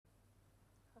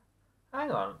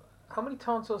Hang on. How many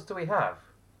tonsils do we have?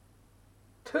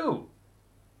 2.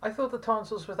 I thought the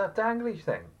tonsils was that dangly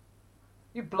thing.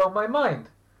 You blow my mind.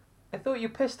 I thought you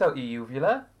pissed out your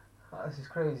uvula. Oh, this is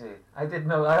crazy. I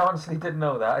honestly didn't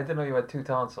know that. I didn't know you had 2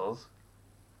 tonsils.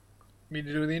 Me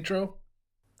to do the intro?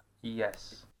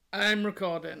 Yes. I'm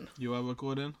recording. You are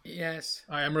recording? Yes.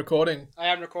 I am recording. I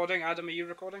am recording. Adam, are you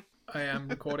recording? I am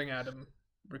recording, Adam.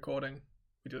 Recording.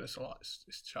 We do this a lot.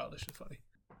 It's childish and funny.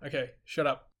 Okay, shut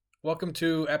up. Welcome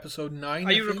to episode 9.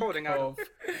 Are you recording, Adam?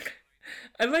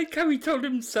 I like how he told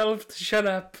himself to shut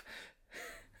up.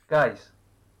 Guys,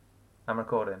 I'm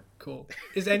recording. Cool.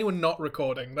 Is anyone not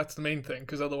recording? That's the main thing,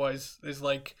 because otherwise there's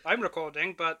like... I'm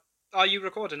recording, but are you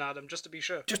recording, Adam, just to be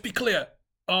sure? Just be clear.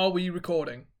 Are we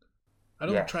recording? I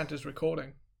don't think Yes. Trent is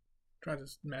recording. Trent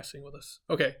is messing with us.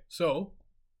 Okay, so...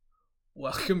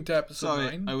 Welcome to episode 9.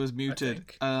 Sorry, I was muted.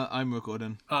 I'm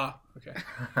recording. Okay.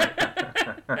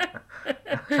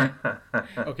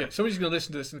 Okay, somebody's going to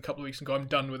listen to this in a couple of weeks and go, I'm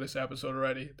done with this episode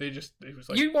already. It was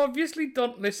like... You obviously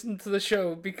don't listen to the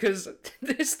show because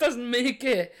this doesn't make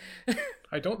it.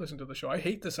 I don't listen to the show. I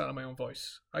hate the sound of my own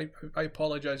voice. I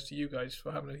apologize to you guys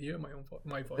for having to hear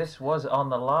my voice. This was on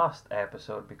the last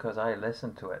episode because I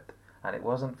listened to it. And it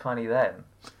wasn't funny then.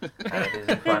 And it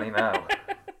isn't funny now.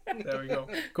 There we go.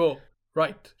 Cool.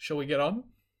 Right, shall we get on?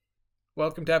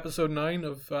 Welcome to episode 9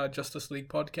 of Justice League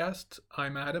Podcast.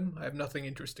 I'm Adam. I have nothing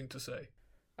interesting to say.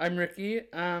 I'm Ricky,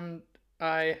 and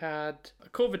I had a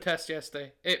COVID test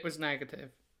yesterday. It was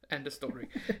negative. End of story.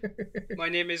 My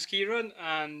name is Kieran,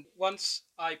 and once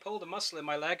I pulled a muscle in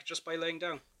my leg just by laying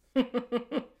down.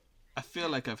 I feel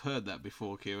like I've heard that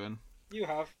before, Kieran. You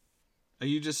have? Are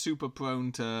you just super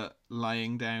prone to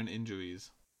lying down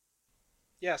injuries?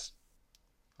 Yes.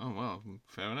 Oh, well,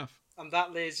 fair enough. I'm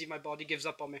that lazy, my body gives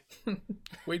up on me.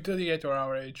 Wait till you get to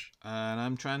our age. And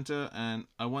I'm Tranta, and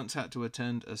I once had to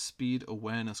attend a speed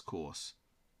awareness course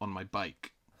on my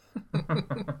bike.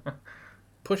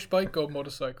 Push bike or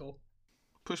motorcycle?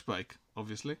 Push bike,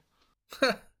 obviously.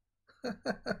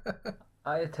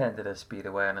 I attended a speed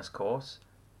awareness course.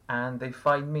 And they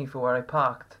fined me for where I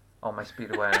parked on my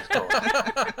speed awareness course.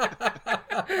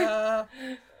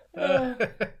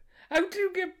 How do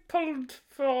you get pulled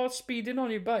for speeding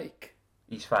on your bike?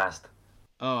 He's fast.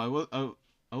 Oh,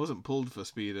 I wasn't pulled for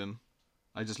speeding.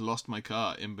 I just lost my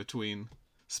car in between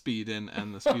speeding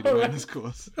and the speed awareness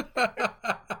course.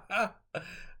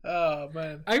 Oh,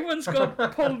 man. I once got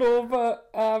pulled over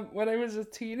when I was a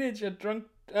teenager, drunk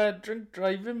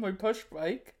driving my push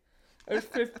bike. I was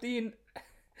 15.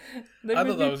 I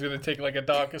thought that was going to take like a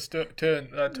darker turn.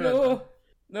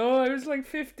 No, I was like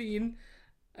 15.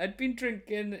 I'd been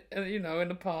drinking, in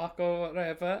a park or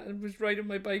whatever, and was riding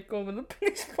my bike home, and the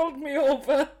police pulled me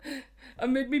over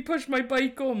and made me push my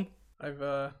bike home. I've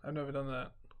never done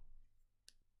that.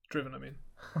 Driven, I mean.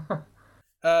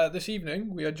 This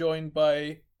evening, we are joined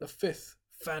by the 5th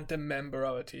Phantom member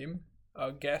of our team,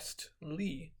 our guest,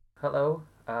 Lee. Hello,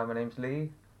 my name's Lee,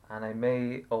 and I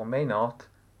may or may not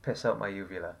piss out my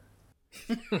uvula.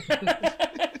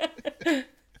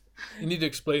 You need to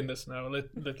explain this now a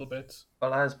little bit.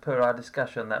 Well, as per our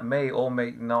discussion that may or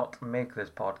may not make this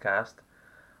podcast,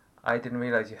 I didn't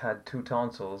realise you had 2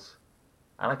 tonsils,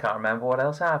 and I can't remember what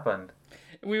else happened.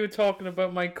 We were talking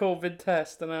about my COVID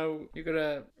test and how you're going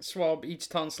to swab each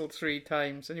tonsil 3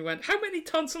 times. And you went, how many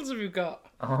tonsils have you got?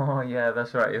 Oh, yeah,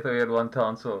 that's right. I thought you had 1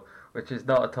 tonsil, which is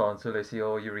not a tonsil, it's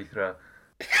your urethra.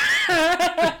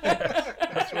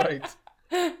 That's right.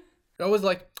 I was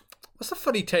like, what's the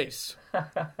funny taste?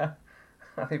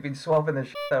 I've been swabbing the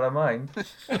shit out of mine.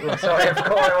 Oh, sorry, I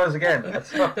forgot what it was again.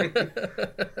 Sorry.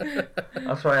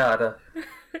 I'll try harder.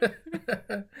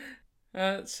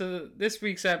 So this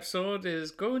week's episode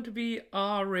is going to be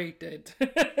R-rated.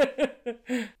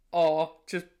 Or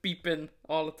just beeping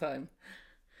all the time.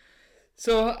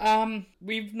 So,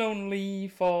 we've known Lee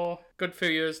for a good few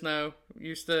years now. We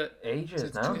used to... Ages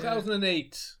Since now.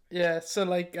 2008. Yeah, so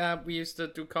we used to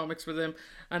do comics with him.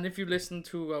 And if you listen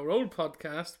to our old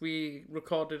podcast, we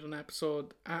recorded an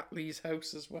episode at Lee's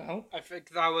house as well. I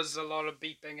think that was a lot of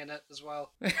beeping in it as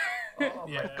well. Oh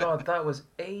Yeah. my god, that was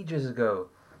ages ago.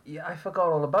 Yeah, I forgot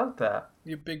all about that.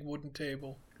 Your big wooden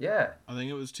table. Yeah. I think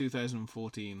it was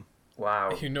 2014.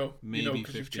 Wow. You know, Maybe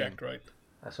because you've 15. checked, right?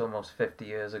 That's almost 50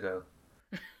 years ago.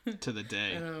 To the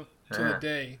day. I know. To the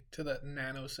day, to that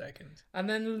nanosecond. And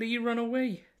then Lee ran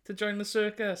away to join the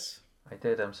circus. I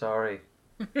did, I'm sorry.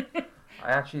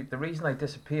 The reason I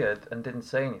disappeared and didn't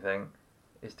say anything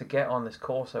is to get on this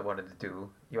course I wanted to do,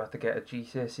 you have to get a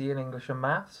GCSE in English and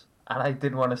Maths. And I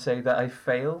didn't want to say that I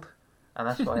failed. And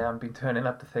that's why I haven't been turning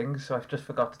up to things, so I've just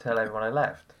forgot to tell everyone I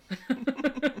left.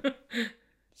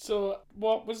 So,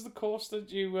 what was the course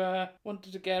that you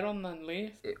wanted to get on then,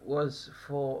 Lee? It was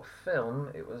for film.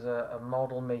 It was a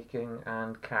model making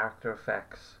and character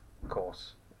effects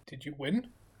course. Did you win?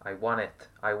 I won it.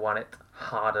 I won it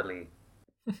heartily.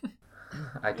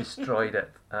 I destroyed it,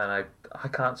 and I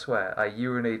can't swear. I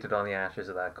urinated on the ashes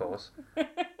of that course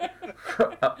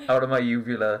out of my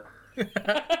uvula.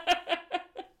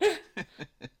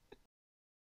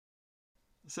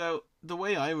 So, the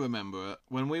way I remember it,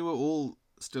 when we were all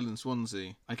still in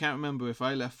Swansea, I can't remember if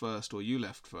I left first or you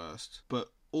left first, but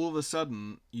all of a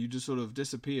sudden, you just sort of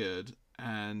disappeared,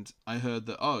 and I heard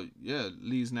that, oh, yeah,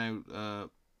 Lee's now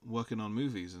working on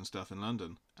movies and stuff in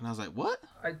London. And I was like, what?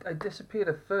 I disappeared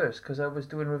at first because I was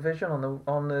doing revision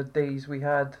on the days we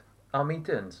had our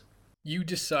meetings. You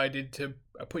decided to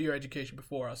put your education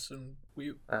before us, and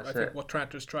I think what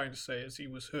Trent was trying to say is he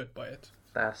was hurt by it.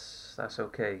 That's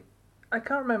okay. I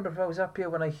can't remember if I was up here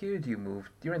when I heard you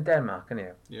moved. You're in Denmark, aren't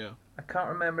you? Yeah. I can't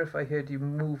remember if I heard you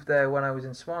moved there when I was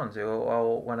in Swansea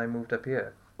or when I moved up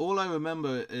here. All I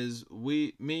remember is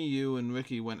me, you, and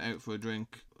Ricky went out for a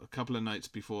drink a couple of nights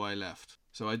before I left.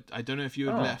 So I don't know if you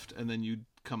had left and then you'd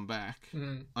come back.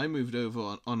 Mm. I moved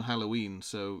over on Halloween,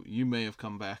 so you may have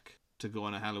come back to go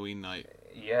on a Halloween night.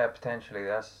 Yeah, potentially.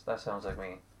 That sounds like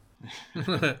me.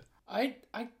 I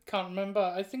can't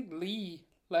remember. I think Lee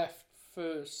left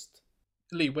first.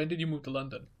 Lee, when did you move to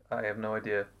London? I have no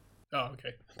idea. Oh,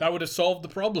 okay. That would have solved the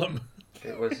problem.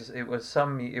 It was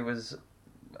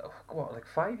what, like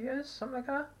 5 years, something like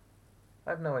that. I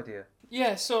have no idea.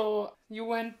 Yeah, so you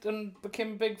went and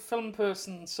became a big film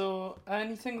person. So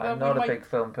anything that I'm not a big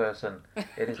film person.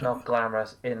 It is not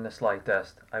glamorous in the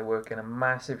slightest. I work in a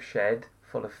massive shed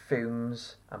full of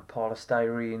fumes and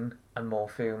polystyrene and more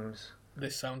fumes.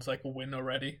 This sounds like a win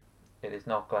already. It is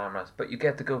not glamorous, but you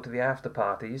get to go to the after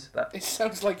parties. It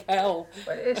sounds like hell.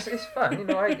 But it's fun,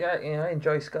 I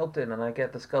enjoy sculpting and I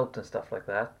get to sculpt and stuff like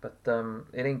that. But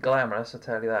it ain't glamorous, I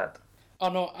tell you that. Oh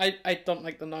no, I don't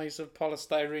like the noise of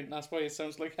polystyrene. That's why it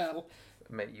sounds like hell.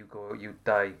 Mate, you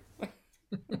die.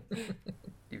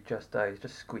 You just die. It's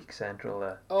just squeak central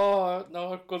there. Oh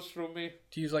no, it goes through me.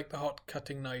 Do you use like the hot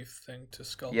cutting knife thing to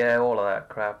sculpt? Yeah, all of that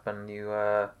crap, and you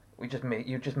just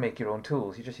make your own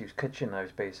tools. You just use kitchen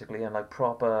knives basically, and like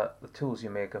the tools you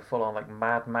make are full on like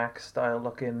Mad Max style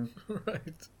looking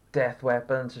Right. death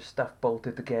weapons, or stuff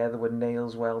bolted together with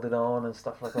nails welded on and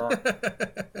stuff like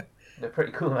that. They're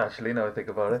pretty cool actually, now I think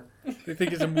about it. They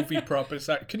think it's a movie prop. It's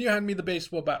like, can you hand me the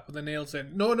baseball bat with the nails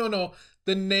in? No,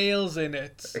 the nails in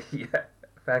it. Yeah,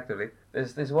 effectively.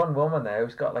 There's one woman there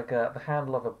who's got like the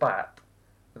handle of a bat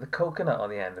with a coconut on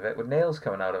the end of it with nails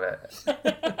coming out of it.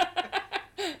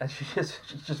 And she's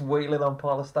just wailing on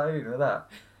polystyrene with that.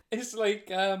 It's like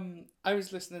I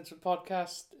was listening to a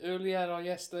podcast earlier or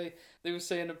yesterday. They were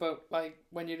saying about like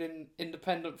when you're in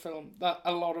independent film that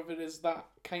a lot of it is that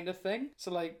kind of thing.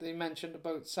 So like they mentioned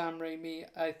about Sam Raimi.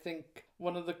 I think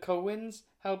one of the Coens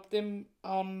helped him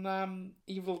on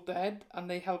Evil Dead, and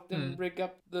they helped him rig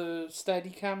up the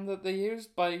Steadicam that they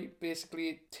used by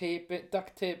basically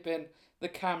duct taping the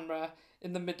camera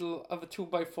in the middle of a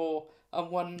 2x4 and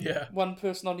one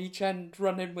person on each end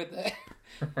running with it.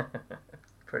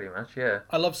 Pretty much, yeah.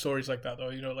 I love stories like that though.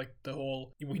 Like the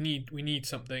whole we need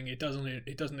something. It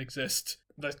doesn't exist.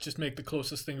 Let's just make the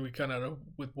closest thing we can out of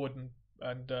with wood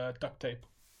and duct tape.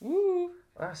 Woo!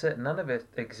 That's it. None of it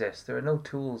exists. There are no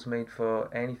tools made for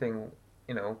anything.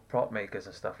 Prop makers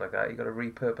and stuff like that. You got to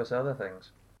repurpose other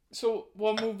things. So,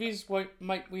 what movies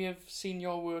might we have seen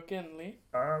your work in, Lee?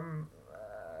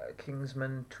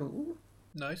 Kingsman 2.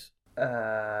 Nice.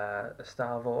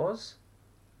 Star Wars.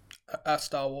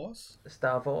 Star Wars.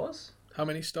 Star Wars. How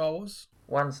many Star Wars?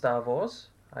 One Star Wars.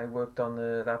 I worked on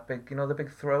that big, the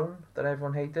big throne that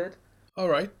everyone hated. All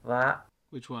right. That.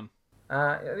 Which one?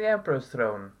 The Emperor's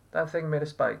throne. That thing made of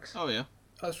spikes. Oh yeah.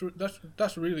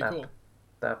 That's really cool.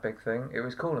 That big thing. It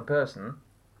was cool in person.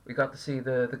 We got to see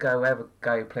the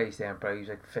guy who plays the Emperor. He's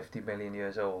like 50 million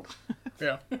years old.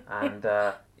 Yeah. And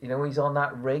he's on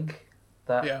that rig,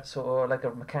 that sort of like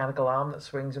a mechanical arm that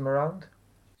swings him around.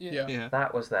 Yeah.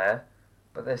 That was there,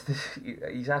 but there's this.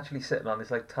 He's actually sitting on this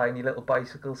like tiny little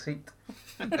bicycle seat,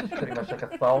 pretty much like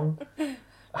a thong.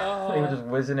 Oh. They were just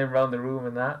whizzing him around the room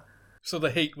and that. So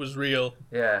the hate was real.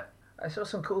 Yeah, I saw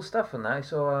some cool stuff in that. I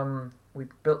saw we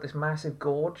built this massive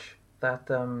gorge that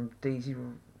Daisy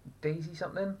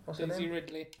something. What's her name? Daisy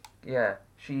Ridley. Yeah,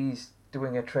 she's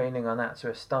doing a training on that. So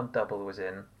a stunt double was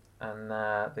in, and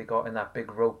they got in that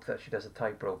big rope that she does a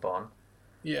tightrope on.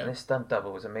 Yeah. And this stunt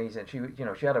double was amazing. She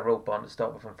had a rope on to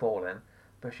stop her from falling,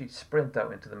 but she'd sprint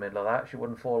out into the middle of that. She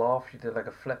wouldn't fall off. She did like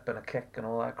a flip and a kick and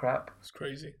all that crap. It's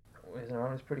crazy. whizzing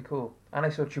around. It's pretty cool. And I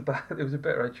saw Chewbacca. There was a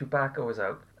bit where Chewbacca was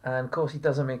out, and of course he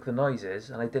doesn't make the noises.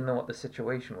 And I didn't know what the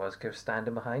situation was because I was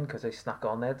standing behind because I snuck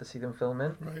on there to see them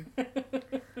filming.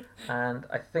 Right. And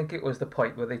I think it was the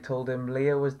point where they told him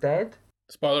Leia was dead.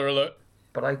 Spoiler alert.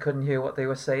 But I couldn't hear what they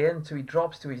were saying, so he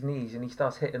drops to his knees and he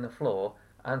starts hitting the floor.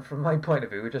 And from my point of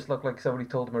view, it just looked like somebody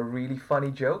told him a really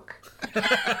funny joke.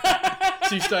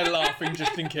 So you started laughing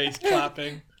just in case,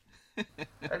 clapping.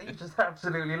 And he was just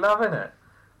absolutely loving it.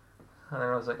 And then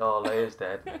I was like, oh, Leia's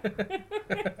dead.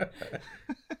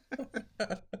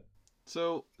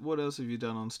 So, what else have you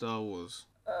done on Star Wars?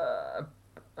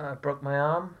 I broke my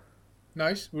arm.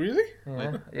 Nice. Really?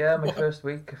 Yeah, my first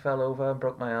week, I fell over and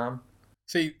broke my arm.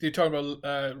 See, you're talking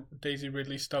about Daisy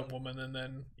Ridley stunt woman, and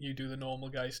then you do the normal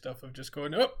guy stuff of just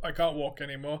going, oh, I can't walk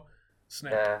anymore.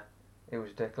 Snap. Yeah, it was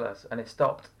ridiculous. And it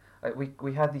stopped. Like,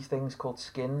 we had these things called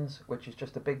skins, which is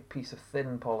just a big piece of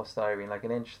thin polystyrene, like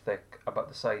an inch thick, about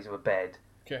the size of a bed.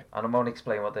 Okay. And I won't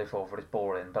explain what they're for it's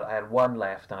boring, but I had one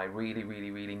left and I really,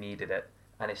 really, really needed it.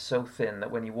 And it's so thin that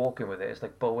when you're walking with it, it's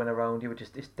like bowing around you.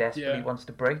 It desperately wants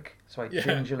to break. So I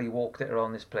gingerly walked it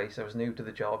around this place. I was new to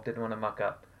the job, didn't want to muck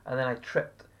up. And then I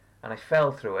tripped and I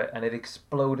fell through it and it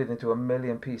exploded into a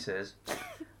million pieces.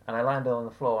 And I landed on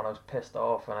the floor and I was pissed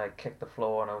off and I kicked the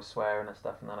floor and I was swearing and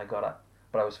stuff, and then I got up.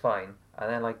 But I was fine. And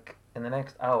then, like, in the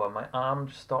next hour, my arm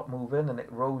just stopped moving and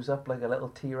it rose up like a little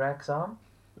T-Rex arm.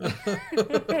 I was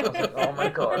like, oh my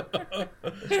god,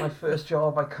 it's my first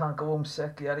job, I can't go home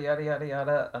sick, yada yada yada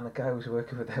yada. And the guy who was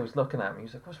working with it was looking at me, he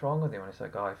was like, what's wrong with you? And I was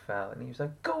like, oh, I fell. And he was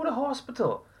like, go to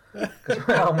hospital, because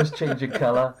my arm was changing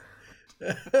colour.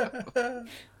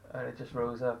 And it just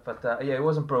rose up. But yeah, it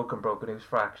wasn't broken, it was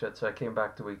fractured. So I came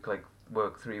back to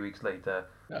work 3 weeks later.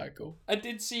 Ah, cool. I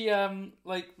did see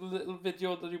like the little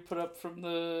video that you put up from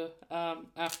the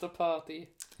after party.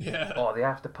 Yeah. Oh, the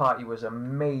after party was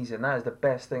amazing. That is the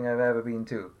best thing I've ever been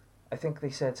to. I think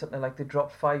they said something like they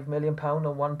dropped £5 million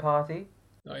on one party.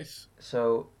 Nice.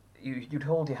 So you'd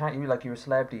hold your hand, like you're a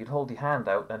celebrity, you'd hold your hand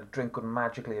out and a drink would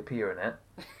magically appear in it.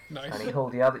 Nice. And you'd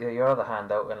hold your other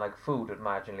hand out and like food would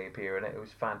magically appear in it. It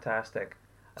was fantastic.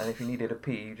 And if you needed a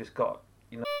pee, you just got,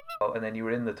 out and then you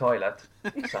were in the toilet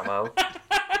somehow.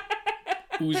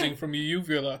 Oozing from your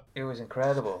uvula. It was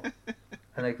incredible.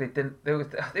 And like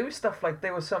there was stuff like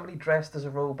there was somebody dressed as a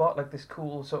robot, like this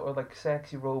cool sort of like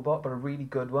sexy robot, but a really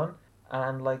good one.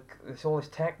 And like all this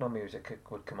techno music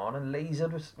would come on, and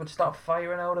lasers would start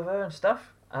firing out of her and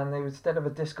stuff. And instead of a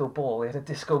disco ball, they had a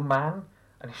disco man,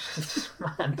 and it was just this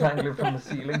man dangling from the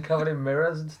ceiling, covered in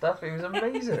mirrors and stuff. It was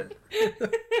amazing.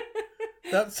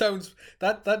 That sounds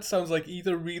like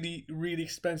either really, really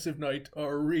expensive night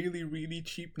or a really, really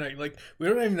cheap night. Like, we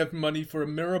don't even have money for a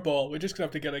mirror ball. We're just gonna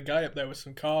have to get a guy up there with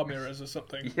some car mirrors or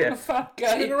something. Yeah. A fat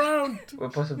guy. Spin around. We'll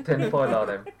put some tinfoil on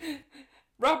him.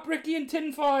 Wrap Ricky in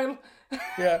tinfoil.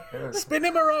 Yeah. Spin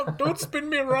him around. Don't spin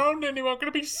me around anymore. I'm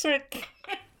gonna be sick.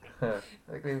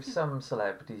 Like there was some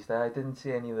celebrities there. I didn't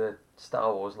see any of the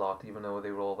Star Wars lot, even though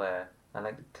they were all there. And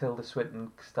like Tilda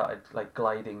Swinton started like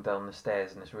gliding down the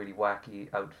stairs in this really wacky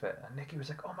outfit, and Nikki was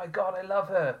like, "Oh my god, I love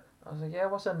her." I was like, "Yeah,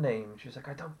 what's her name?" She was like,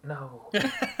 "I don't know."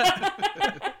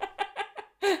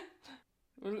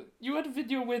 Well, you had a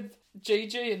video with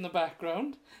JJ in the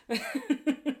background.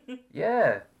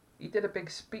 Yeah, he did a big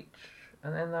speech,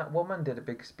 and then that woman did a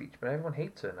big speech, but everyone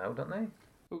hates her now, don't they?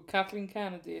 Oh, Kathleen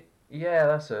Kennedy. Yeah,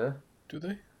 that's her. Do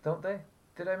they? Don't they?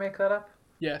 Did I make that up?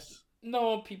 Yes.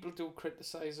 No, people do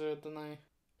criticise her, don't I?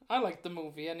 I liked the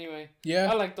movie anyway.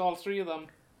 Yeah. I liked all three of them.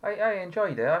 I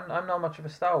enjoyed it. I'm not much of a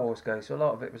Star Wars guy, so a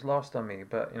lot of it was lost on me.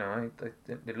 But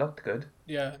it looked good.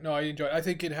 Yeah, no, I enjoyed it. I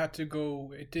think it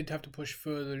did have to push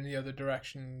further in the other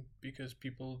direction because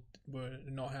people were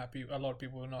not happy. A lot of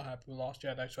people were not happy with Lost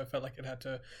Jedi, so I felt like it had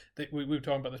to. We were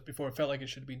talking about this before. It felt like it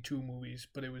should have been 2 movies,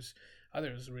 but it was. I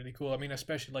think it was really cool. I mean,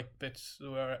 especially like bits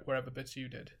wherever bits you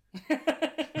did.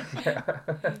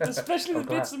 Especially the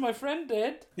bits that my friend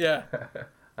did. Yeah.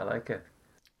 I like it.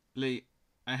 Lee,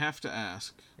 I have to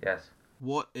ask. Yes.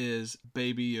 What is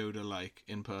Baby Yoda like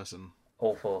in person?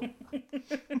 Awful.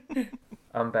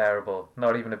 Unbearable.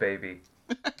 Not even a baby.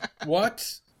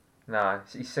 What? Nah,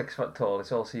 he's 6 foot tall.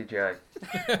 It's all CGI.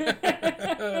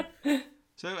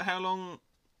 So how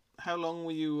long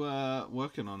were you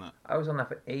working on it? I was on that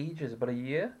for ages, about a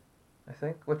year, I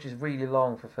think, which is really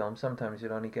long for film. Sometimes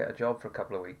you'd only get a job for a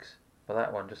couple of weeks, but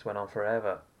that one just went on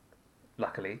forever.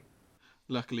 Luckily,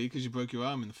 because you broke your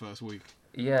arm in the first week.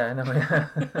 Yeah, I know.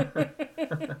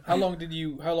 How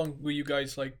long were you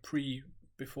guys like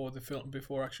before the film,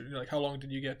 before actually, like how long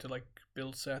did you get to like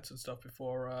build sets and stuff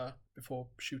before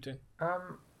shooting?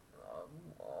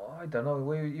 Oh, I don't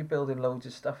know. You're building loads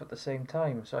of stuff at the same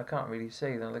time, so I can't really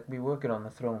say that. Like, we're working on the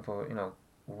throne for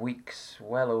weeks,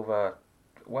 well over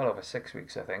 6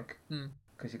 weeks, I think.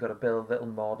 Because you've got to build little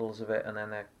models of it, and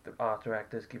then the art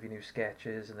directors give you new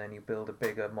sketches, and then you build a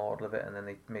bigger model of it, and then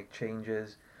they make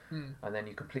changes, and then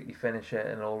you completely finish it,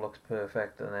 and it all looks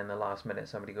perfect, and then the last minute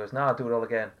somebody goes, "Nah, I'll do it all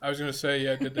again." I was going to say,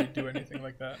 yeah, did they do anything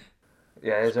like that?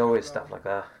 Yeah, there's always stuff like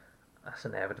that. That's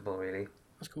inevitable, really.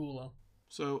 That's cool, though.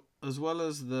 So, as well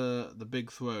as the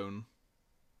big throne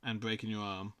and breaking your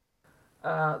arm,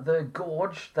 The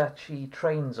gorge that she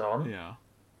trains on yeah,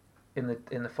 in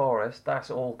the forest, that's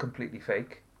all completely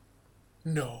fake.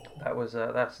 No.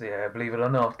 Believe it or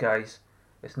not, guys,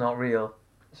 it's not real.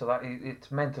 So that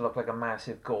it's meant to look like a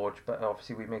massive gorge, but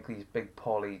obviously we make these big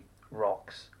poly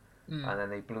rocks, and then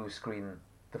they blue screen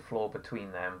the floor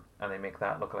between them, and they make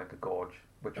that look like a gorge,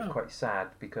 which was quite sad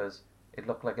because it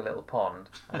looked like a little pond,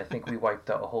 and I think we wiped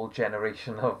out a whole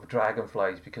generation of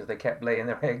dragonflies because they kept laying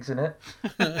their eggs in it.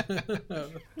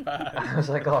 I was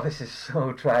like, oh, this is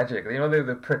so tragic. You know, they're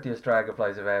the prettiest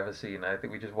dragonflies I've ever seen. I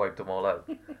think we just wiped them all out.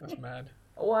 That's mad.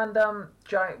 Oh, and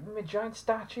giant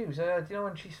statues. Do you know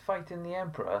when she's fighting the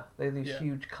emperor? They're these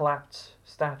huge collapsed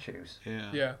statues.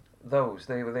 Yeah. Those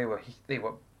they were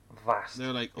vast. they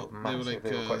were like massive.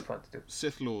 They were quite fun to do.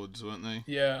 Sith Lords, weren't they?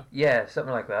 Yeah. Yeah,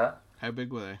 something like that. How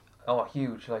big were they? Oh,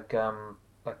 huge! Like a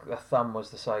thumb was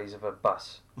the size of a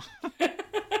bus.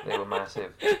 They were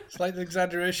massive. Slight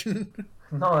exaggeration.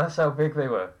 No, that's how big they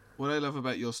were. What I love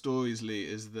about your stories, Lee,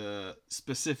 is the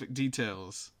specific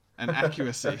details and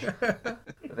accuracy.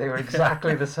 They were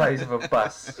exactly the size of a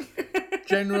bus.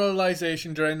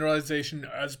 Generalization,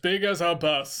 as big as a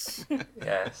bus.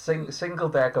 Yeah, single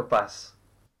decker bus.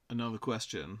 Another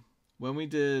question. When we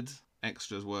did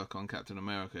extras work on Captain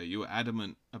America, you were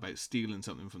adamant about stealing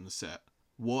something from the set.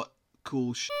 What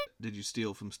cool shit did you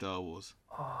steal from Star Wars?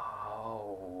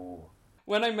 Oh.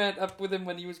 When I met up with him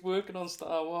when he was working on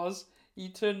Star Wars, he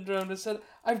turned around and said,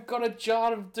 "I've got a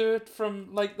jar of dirt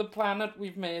from like the planet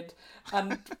we've made,"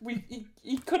 and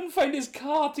he couldn't find his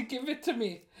car to give it to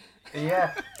me.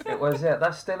 Yeah, it was. Yeah,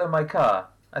 that's still in my car.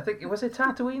 I think was it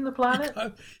Tatooine, the planet?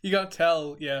 You can't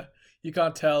tell. Yeah, you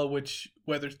can't tell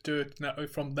whether it's dirt now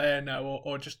from there now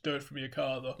or just dirt from your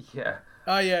car though. Yeah.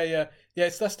 Yeah.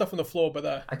 It's that stuff on the floor, but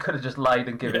that. I could have just lied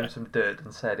and given him some dirt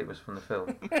and said it was from the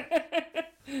film.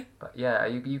 But yeah,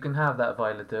 you can have that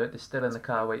vial of dirt. It's still in the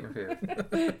car waiting for you.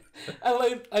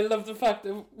 I love the fact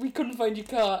that we couldn't find your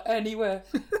car anywhere.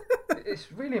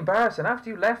 It's really embarrassing. After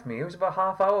you left me, it was about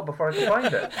half hour before I could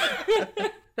find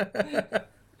it.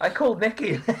 I called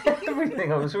Nikki and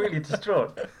everything. I was really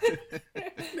distraught.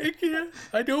 Nikki,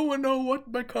 I don't know what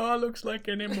my car looks like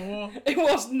anymore. It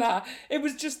wasn't that. It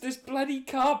was just this bloody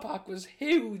car park was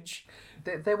huge.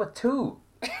 There were two.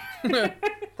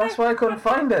 That's why I couldn't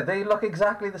find it. They look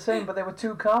exactly the same, but there were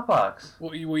two car parks.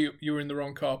 Well, you were in the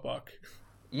wrong car park.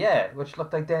 Yeah, which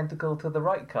looked identical to the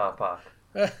right car park.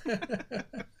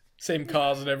 Same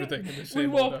cars and everything. In the same We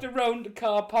walked order. around the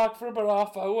car park for about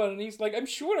half hour, and he's like, "I'm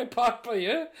sure I parked by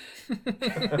here."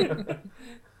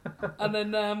 And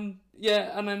then I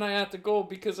had to go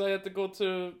because I had to go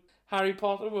to Harry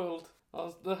Potter World,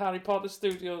 or the Harry Potter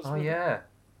Studios. Oh yeah.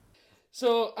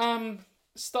 So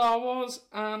Star Wars,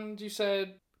 and you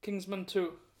said Kingsman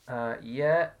 2.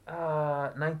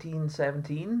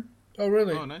 1917. Oh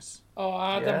really? Oh, nice. Oh,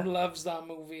 Adam Yeah. loves that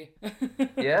movie.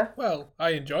 Yeah. Well, I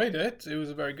enjoyed it. It was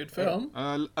a very good film.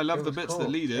 I love It the was bits cool. that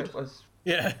Lee did. It was.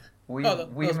 Yeah. We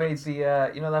That we was made nice. the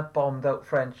that bombed out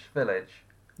French village.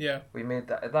 Yeah. We made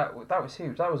that was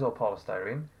huge. That was all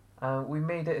polystyrene. We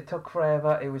made it. It took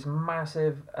forever. It was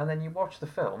massive. And then you watch the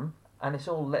film, and it's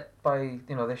all lit by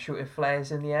they're shooting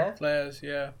flares in the air. Flares.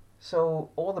 Yeah. So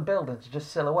all the buildings are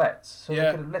just silhouettes. So Yeah.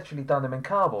 they could have literally done them in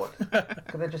cardboard.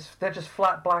 'Cause they're just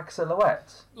flat black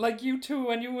silhouettes. Like you two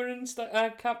when you were in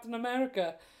Captain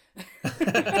America.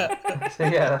 So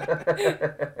yeah.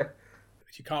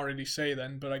 You can't really say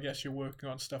then, but I guess you're working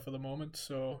on stuff at the moment.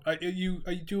 So, do you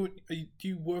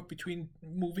work between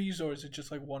movies, or is it just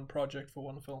like one project for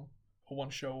one film or one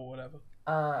show or whatever?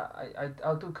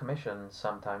 I'll do commissions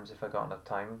sometimes if I got enough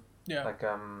time. Yeah.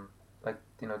 Like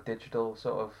digital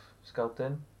sort of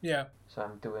sculpting. Yeah. So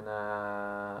I'm doing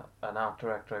an art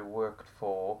director I worked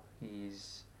for.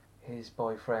 His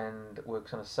boyfriend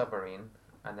works on a submarine,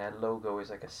 and their logo is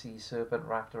like a sea serpent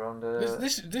wrapped around a.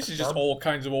 This is just all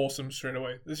kinds of awesome straight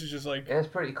away. This is just like Yeah, it's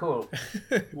pretty cool.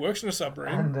 it works in a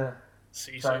submarine. And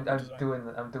Sea so I'm design. doing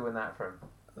that for him.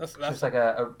 That's It's just like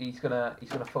he's gonna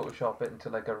Photoshop it into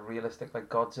like a realistic like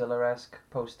Godzilla-esque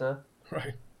poster.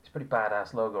 right. It's a pretty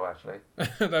badass logo actually.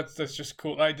 that's just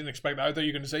cool. I didn't expect that. I thought you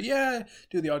were going to say, yeah,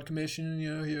 do the odd commission,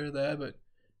 here or there, but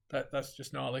That's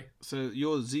just gnarly. So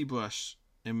your ZBrush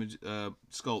image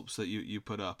sculpts that you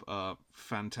put up are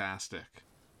fantastic.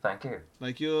 Thank you.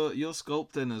 Like your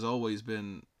sculpting has always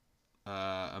been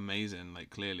amazing. Like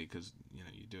clearly, because you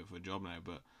do it for a job now.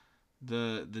 But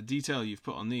the detail you've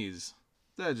put on these,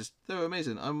 they're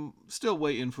amazing. I'm still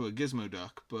waiting for a gizmo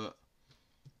duck, but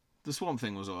the Swamp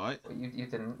Thing was alright. You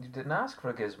didn't ask for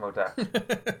a gizmo duck.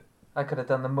 I could have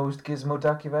done the most gizmo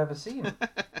duck you've ever seen.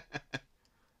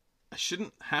 I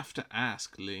shouldn't have to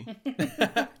ask, Lee.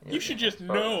 You should just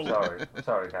know. I'm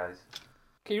sorry, guys.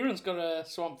 Kieran's got a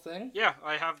Swamp Thing. Yeah,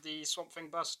 I have the Swamp Thing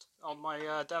bust on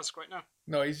my desk right now.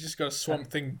 No, he's just got a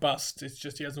Swamp Thing bust. It's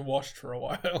just he hasn't washed for a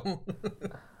while.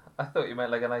 I thought you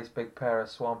meant like a nice big pair of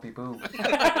swampy boobs.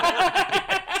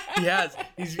 He has.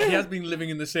 He has been living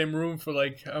in the same room for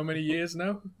like how many years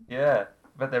now? Yeah,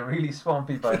 but they're really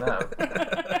swampy by now.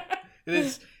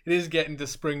 It is getting to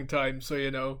springtime,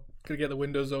 so gotta get the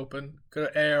windows open,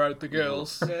 gotta air out the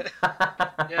girls.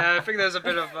 Yeah, I think there's a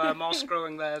bit of moss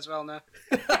growing there as well now.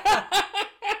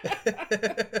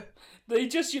 They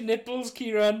just your nipples,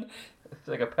 Kieran. It's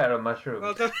like a pair of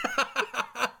mushrooms. Well,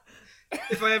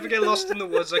 if I ever get lost in the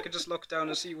woods, I could just look down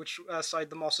and see which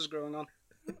side the moss is growing on.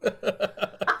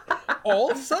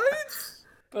 All sides?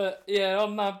 But yeah,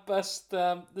 on that bust,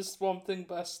 the Swamp Thing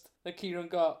bust that Kieran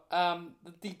got,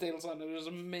 the details on it was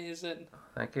amazing.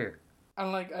 Thank you.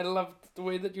 And I loved the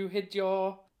way that you hid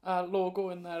your logo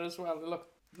in there as well. It looked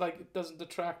like it doesn't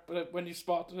detract, but when you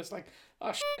spot it, it's like,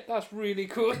 oh shit, that's really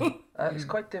cool. It's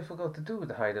quite difficult to do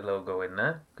to hide a logo in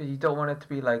there, because you don't want it to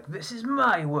be like, this is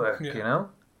my work,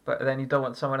 But then you don't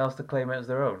want someone else to claim it as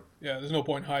their own. Yeah, there's no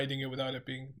point hiding it without it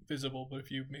being visible, but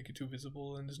if you make it too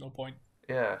visible, then there's no point.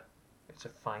 Yeah, it's a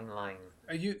fine line.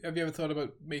 Have you ever thought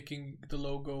about making the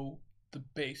logo the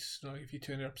base? If you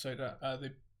turn it upside down,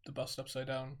 the bust upside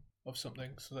down of something,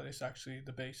 so that it's actually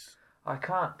the base. I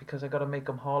can't, because I got to make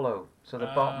them hollow. So the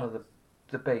bottom of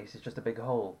the base is just a big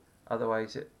hole.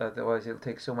 Otherwise it'll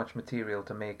take so much material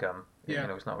to make them. Yeah.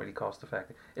 It's not really cost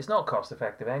effective. It's not cost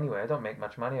effective anyway. I don't make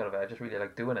much money out of it. I just really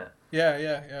like doing it.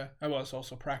 Yeah. Well, it's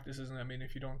also practice, isn't it? I mean,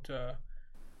 if you don't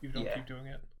keep doing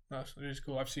it. It is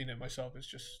cool. I've seen it myself. It's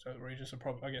just outrageous.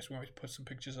 I guess we might put some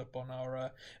pictures up on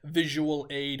our visual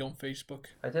aid on Facebook.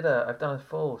 I've done a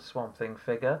full Swamp Thing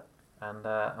figure, and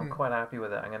I'm quite happy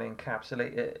with it. I'm going to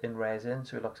encapsulate it in resin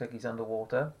so it looks like he's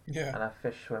underwater. Yeah. And have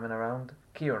fish swimming around.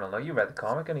 Kieran will know. You read the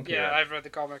comic, haven't you, Kieran? Yeah, I've read the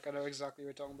comic. I know exactly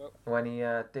what you're talking about. When he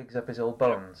digs up his old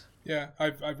bones. Yeah,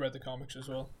 I've read the comics as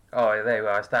well. Oh, there you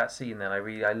are. It's that scene then.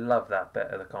 I love that bit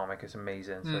of the comic. It's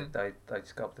amazing. So I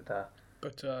sculpted that.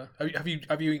 But have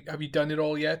you done it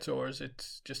all yet, or is it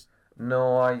just?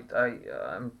 No, I'm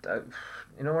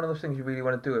one of those things you really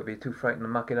want to do it, but you're too frightened to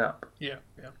muck it up. Yeah.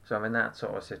 So I'm in that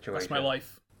sort of situation. That's my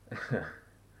life. So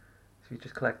you're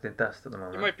just collecting dust at the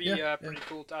moment. It might be pretty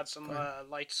cool to add some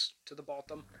lights to the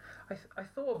bottom. I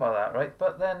thought about that, right?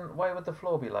 But then why would the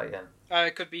floor be lighting?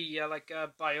 It could be like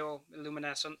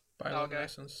bioluminescent algae.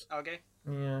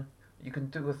 Yeah. You can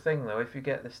do a thing though. If you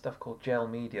get this stuff called gel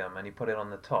medium and you put it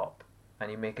on the top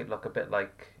and you make it look a bit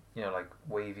like like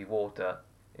wavy water.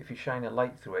 If you shine a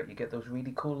light through it, you get those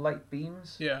really cool light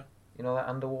beams. Yeah. That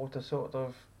underwater sort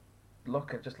of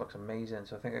look. It just looks amazing.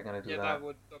 So I think I'm going to do that. Yeah, that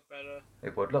would look better.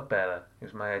 It would look better. It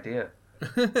was my idea.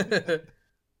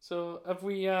 So have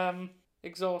we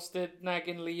exhausted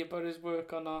nagging Lee about his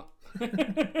work or not?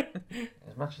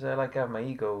 As much as I like having my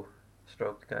ego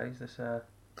stroked, guys,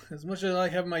 As much as I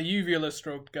like having my uvula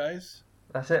stroked, guys.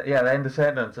 That's it. Yeah, the end of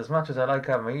sentence. As much as I like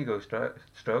having my ego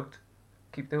stroked,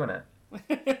 keep doing it.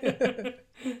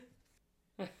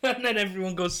 And then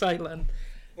everyone goes silent.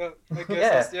 Well, I guess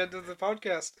that's the end of the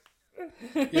podcast.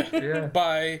 Yeah.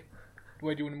 Bye.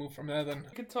 Where do you want to move from there then?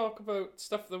 We could talk about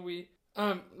stuff that we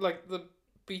like the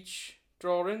beach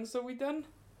drawings that we done.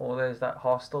 Oh, there's that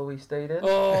hostel we stayed in.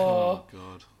 Oh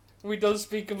God. We don't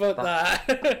speak about that.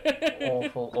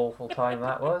 awful time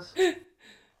that was.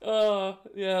 Oh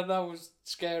yeah, that was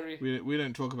scary. We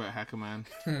don't talk about Hacker Man.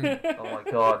 Oh my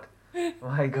god.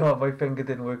 My finger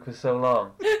didn't work for so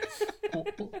long.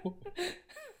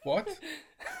 What?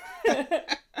 And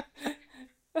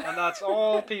that's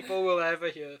all people will ever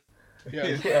hear.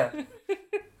 Yeah.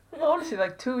 Honestly,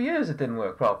 like 2 years it didn't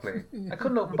work properly. I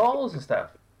couldn't open bottles and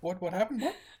stuff. What happened?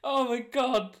 What? Oh my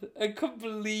god, I couldn't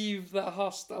believe that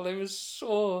hostel. It was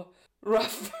so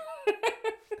rough.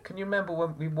 Can you remember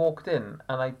when we walked in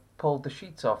and I pulled the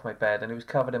sheets off my bed and it was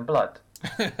covered in blood?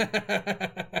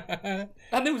 And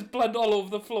there was blood all over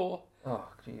the floor. Oh,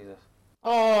 Jesus.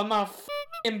 Oh, my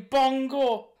f***ing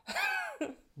bongo.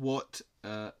 What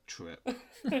a trip.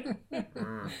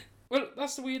 Well,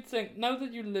 that's the weird thing. Now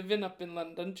that you're living up in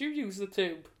London, do you use the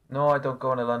tube? No, I don't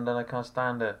go into London. I can't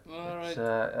stand it. All It's,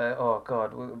 right. oh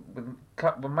God,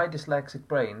 with my dyslexic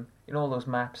brain, you know all those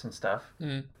maps and stuff.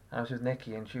 Mm. I was with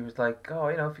Nikki, and she was like, "Oh,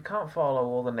 if you can't follow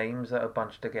all the names that are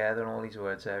bunched together and all these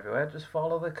words everywhere, just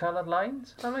follow the coloured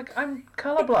lines." I'm like, "I'm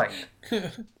colourblind.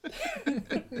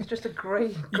 It's just a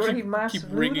grey mass Keep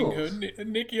of ringing her. noodles."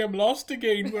 Nikki, I'm lost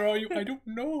again. Where are you? I don't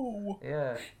know.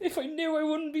 Yeah. If I knew, I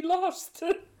wouldn't be lost.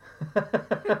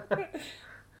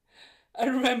 I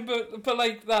remember, but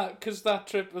like that, because that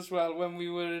trip as well, when we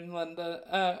were in London,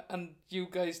 and you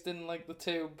guys didn't like the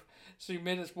tube, so you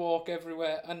made us walk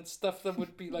everywhere, and stuff that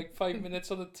would be like 5 minutes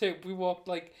on the tube, we walked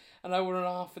like an hour and a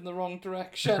half in the wrong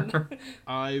direction.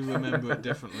 I remember it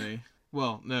differently.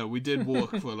 Well, no, we did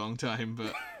walk for a long time,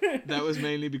 but that was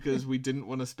mainly because we didn't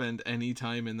want to spend any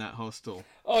time in that hostel.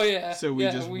 Oh yeah. So we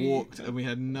yeah, just walked, and we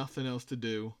had nothing else to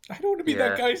do. I don't want to be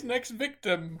that guy's next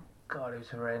victim. God, it was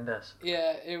horrendous.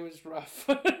 Yeah, it was rough.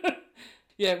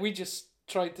 Yeah, we just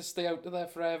tried to stay out of there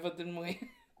forever, didn't we?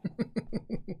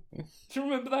 Do you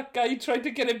remember that guy who tried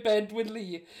to get in bed with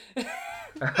Lee?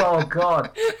 Oh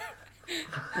God.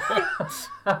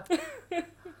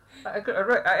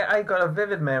 I got a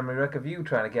vivid memory, Rick, of you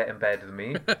trying to get in bed with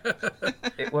me.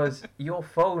 It was your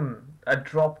phone had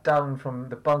dropped down from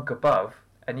the bunk above,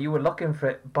 and you were looking for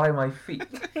it by my feet.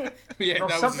 Yeah, No,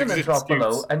 that something was had dropped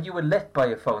below, and you were lit by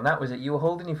your phone. That was it. You were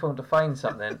holding your phone to find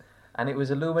something, and it was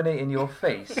illuminating your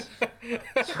face.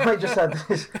 So I just had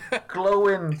this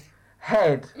glowing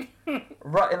head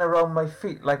rotting around my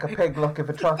feet like a pig looking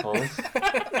for truffles.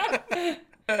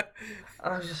 And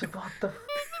I was just like, what the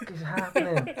f*** is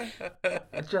happening?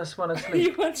 I just want to sleep.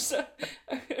 You once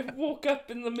woke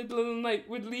up in the middle of the night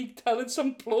with Lee telling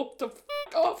some bloke to f***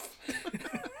 off.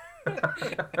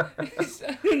 He's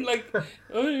like,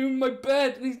 "Oh, you're in my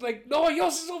bed," and he's like, "No,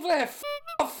 yours is over there. F***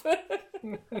 off."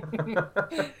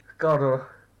 God,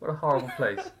 what a horrible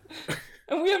place.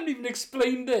 And we haven't even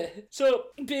explained it. So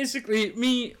basically,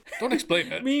 Don't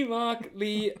explain it. me, Mark,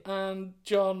 Lee, and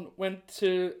John went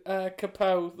to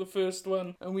Kapow, the first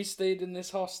one, and we stayed in this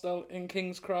hostel in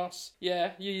King's Cross.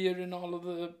 Yeah, you're hearing all of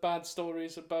the bad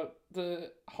stories about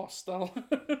the hostel.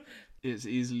 It's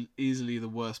easily the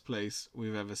worst place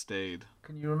we've ever stayed.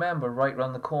 Can you remember right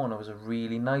round the corner was a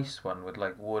really nice one with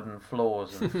like wooden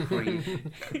floors and free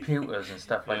computers and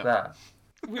stuff like that?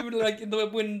 We were like in the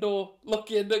window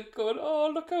looking and going, "Oh,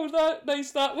 look how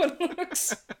nice that one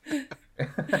looks."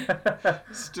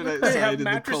 Stood They outside have in the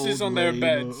mattresses cold on their rain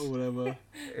beds. or whatever.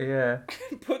 Yeah.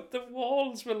 But the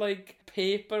walls were like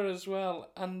paper as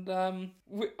well, and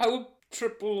our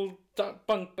triple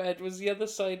bunk bed was the other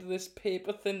side of this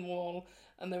paper thin wall,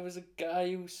 and there was a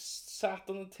guy who sat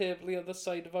on the table the other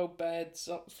side of our beds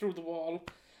up through the wall,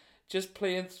 just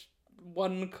playing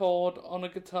one chord on a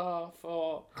guitar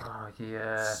for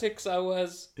 6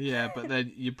 hours. Yeah, but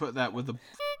then you put that with the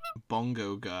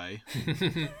bongo guy.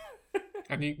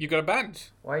 And you got a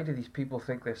band. Why do these people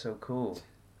think they're so cool?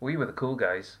 We were the cool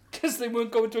guys. Because they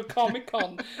weren't going to a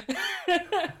Comic-Con.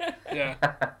 Yeah.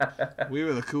 We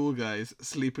were the cool guys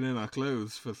sleeping in our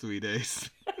clothes for 3 days.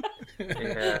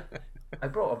 Yeah. I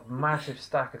brought a massive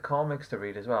stack of comics to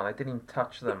read as well, and I didn't even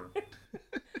touch them.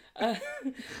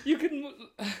 You can.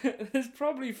 There's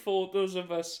probably photos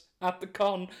of us at the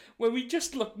con where we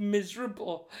just look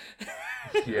miserable.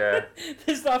 Yeah.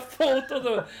 There's that photo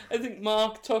that I think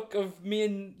Mark took of me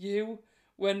and you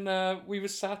when we were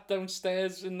sat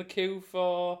downstairs in the queue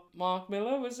for Mark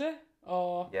Miller, was it?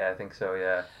 Or Yeah, I think so,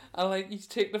 yeah. and like he's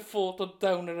taking a photo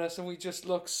down at us and we just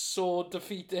look so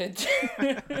defeated.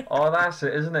 Oh, that's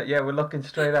it, isn't it? Yeah, we're looking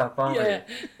straight up, aren't Yeah.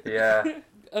 we? Yeah.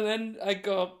 And then I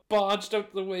got barged out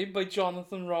of the way by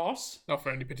Jonathan Ross. Not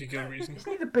for any particular reason.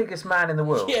 Isn't he the biggest man in the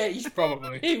world? Yeah, he's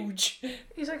Probably. huge.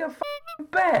 He's like a f***ing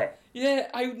bear. Yeah,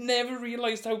 I never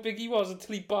realised how big he was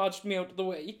until he barged me out of the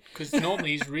way. Because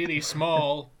normally he's really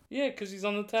small. Yeah, because he's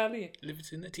on the telly.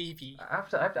 Lives in the TV.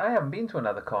 I haven't been to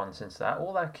another con since that.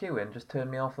 All that queuing just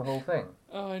turned me off the whole thing.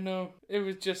 Oh, I know. It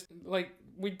was just like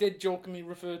we did jokingly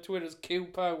refer to it as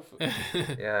Q-Pow. Yeah,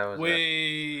 that was it.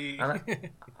 Way. And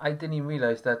I didn't even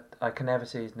realise that I can never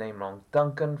say his name wrong.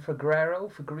 Duncan Figueroa?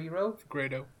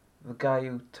 Grado. The guy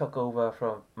who took over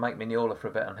from Mike Mignola for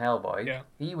a bit on Hellboy. Yeah.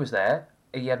 He was there.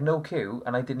 He had no queue,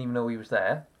 and I didn't even know he was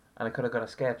there. And I could have got a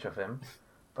sketch of him.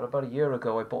 But about a year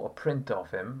ago, I bought a print of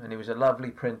him, and it was a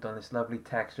lovely print on this lovely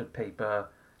textured paper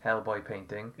Hellboy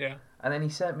painting. Yeah. And then he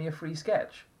sent me a free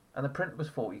sketch. And the print was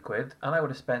 40 quid, and I would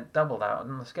have spent double that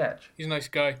on the sketch. He's a nice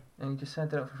guy. And he just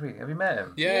sent it out for free. Have you met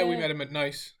him? Yeah, we Yeah. met him at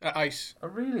Ice. Oh,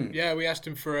 really? Yeah, we asked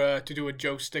him for to do a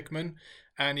Joe Stickman,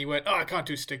 and he went, "Oh, I can't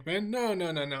do Stickman.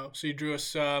 No. So he drew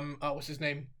us what's his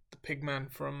name? The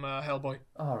Pigman from Hellboy.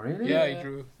 Oh, really? Yeah, Yeah. he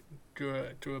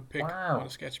drew a pig Wow. on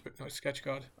a sketch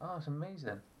card. Oh, it's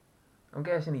amazing. I'm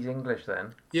guessing he's English then.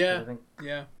 'Cause Yeah, I think...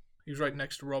 yeah. He was right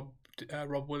next to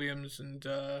Rob Williams and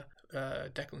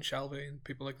Declan Shalvey and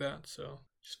people like that. So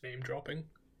just name dropping.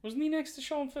 Wasn't he next to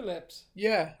Sean Phillips?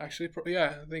 Yeah, actually,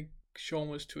 yeah. I think Sean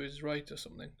was to his right or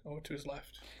something, or to his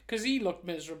left. Because he looked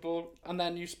miserable, and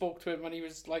then you spoke to him and he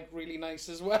was like really nice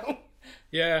as well.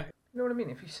 Yeah, You know what I mean?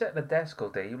 If you sit at the desk all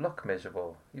day, you look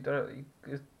miserable.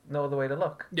 There's no other way to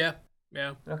look. yeah.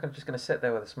 You're not just going to sit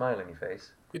there with a smile on your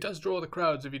face. It does draw the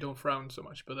crowds if you don't frown so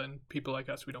much, but then people like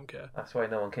us, we don't care. That's why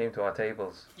no one came to our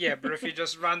tables. Yeah, but if you're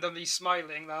just randomly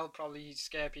smiling, that'll probably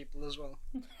scare people as well.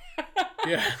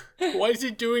 Yeah. Why is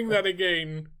he doing that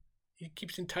again? He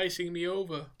keeps enticing me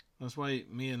over. That's why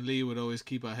me and Lee would always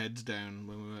keep our heads down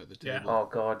when we were at the Yeah. table. Oh,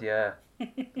 God, yeah.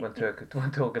 When talking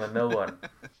to no one.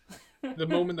 The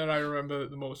moment that I remember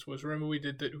the most was, remember we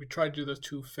tried to do those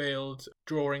 2 failed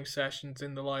drawing sessions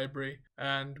in the library,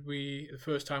 and the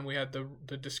first time we had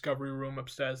the discovery room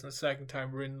upstairs, and the second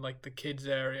time we're in like the kids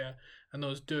area, and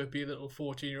those derpy little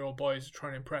 14-year-old boys are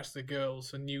trying to impress the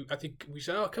girls, and I think we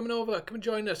said, oh, come and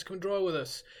join us, come and draw with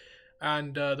us,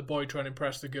 and the boy trying to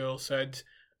impress the girl said,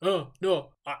 oh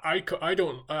no, I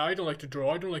don't like to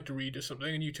draw, I don't like to read or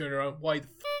something, and you turn around, why the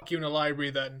fuck you in a library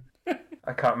then?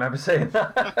 I can't remember saying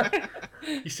that.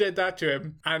 He said that to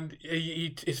him, and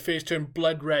his face turned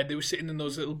blood red. They were sitting in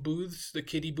those little booths, the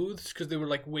kiddie booths, because they were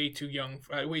like way too young,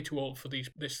 way too old for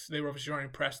this. They were obviously trying to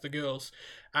impress the girls,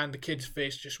 and the kid's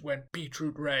face just went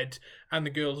beetroot red. And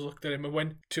the girls looked at him and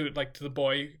went to the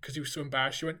boy because he was so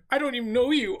embarrassed. She went, "I don't even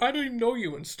know you,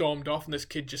 and stormed off. And this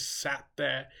kid just sat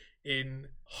there in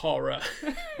horror.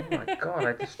 Oh my God,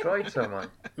 I destroyed someone.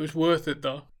 It was worth it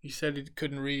though. He said he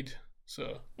couldn't read.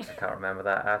 So I can't remember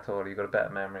that at all. You've got a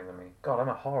better memory than me. God, I'm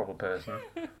a horrible person.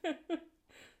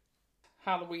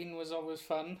 Halloween was always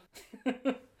fun.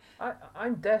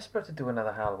 I'm desperate to do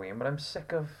another Halloween, but I'm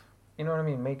sick of, you know what I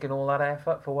mean, making all that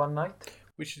effort for one night.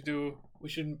 we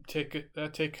should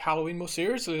take Halloween more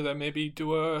seriously. Then maybe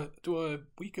do a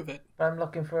week of it. But I'm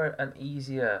looking for an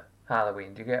easier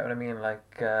Halloween. Do you get what I mean?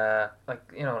 Like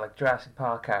Jurassic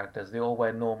Park characters. They all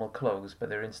wear normal clothes, but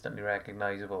they're instantly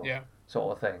recognizable. Yeah.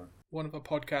 Sort of thing. One of our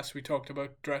podcasts, we talked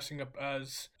about dressing up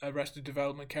as Arrested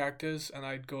Development characters, and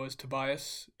I'd go as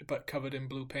Tobias, but covered in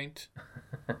blue paint.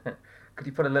 Could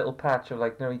you put a little patch of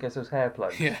he gets those hair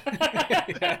plugs? Yeah.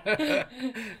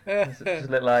 Just a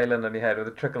little island on your head with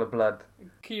a trickle of blood.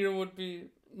 Kieran would be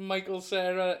Michael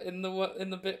Cera in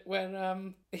the bit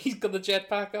where he's got the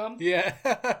jetpack on.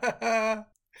 Yeah.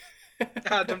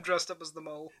 Adam dressed up as the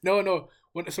mole. No.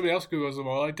 When somebody else goes as the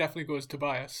mole, I'd definitely go as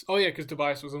Tobias. Oh yeah, because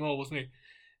Tobias was the mole, wasn't he?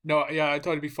 No, yeah, I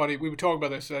thought it'd be funny. We were talking about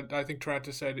this. I think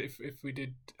Trenta said if we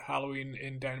did Halloween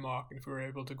in Denmark and if we were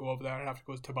able to go over there, I'd have to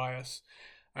go as Tobias.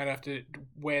 I'd have to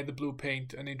wear the blue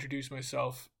paint and introduce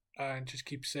myself and just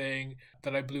keep saying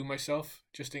that I blew myself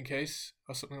just in case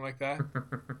or something like that.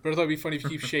 But I thought it'd be funny if you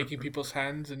keep shaking people's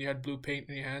hands and you had blue paint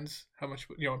in your hands. How much,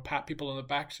 and pat people on the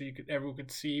back so everyone could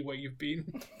see where you've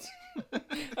been.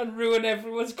 And ruin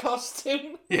everyone's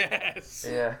costume. Yes.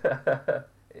 Yeah.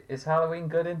 Is Halloween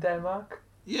good in Denmark?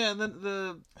 Yeah,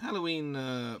 the Halloween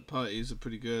parties are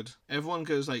pretty good. Everyone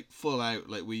goes full out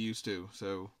like we used to,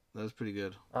 so that was pretty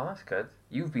good. Oh, that's good.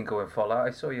 You've been going full out.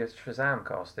 I saw your Shazam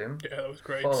costume. Yeah, that was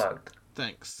great. Full out.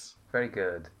 Thanks. Very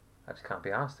good. I just can't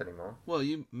be asked anymore. Well,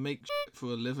 you make for a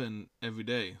living every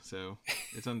day, so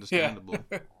it's understandable.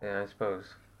 Yeah, I suppose.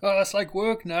 Oh, that's like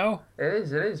work now.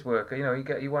 It is work.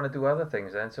 You want to do other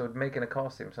things then, so making a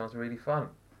costume sounds really fun.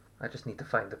 I just need to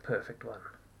find the perfect one.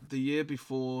 The year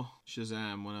before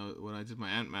Shazam, when I did my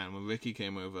Ant-Man, when Ricky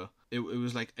came over, it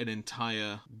was like an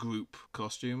entire group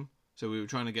costume. So we were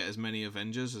trying to get as many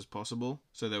Avengers as possible.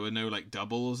 So there were no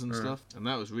doubles and stuff. And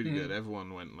that was really good.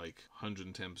 Everyone went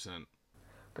 110%.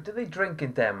 But do they drink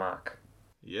in Denmark?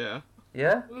 Yeah.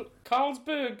 Yeah?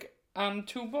 Carlsberg and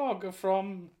Tuborg are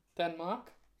from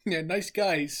Denmark. Yeah, nice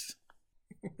guys.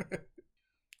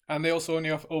 And they also only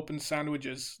have open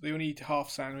sandwiches. They only eat half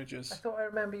sandwiches. I thought I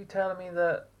remember you telling me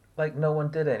that no one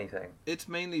did anything. It's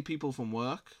mainly people from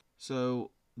work.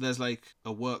 So there's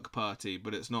a work party,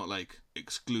 but it's not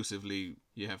exclusively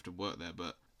you have to work there.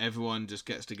 But everyone just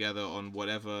gets together on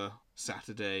whatever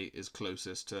Saturday is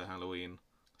closest to Halloween.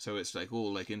 So it's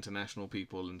all international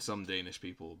people and some Danish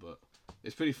people. But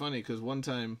it's pretty funny because one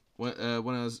time when I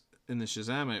was in the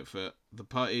Shazam outfit, the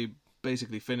party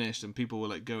basically finished and people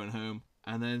were going home.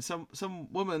 And then some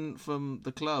woman from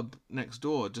the club next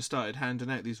door just started handing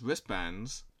out these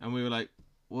wristbands, and we were like,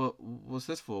 "What's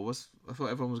this for? I thought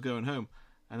everyone was going home."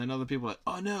 And then other people are like,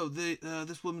 oh no,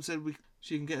 this woman said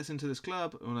she can get us into this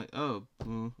club. And we're like, oh,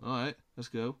 all right, let's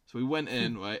go. So we went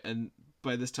in, right, and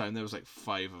by this time there was like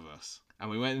 5 of us. And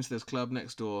we went into this club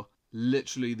next door,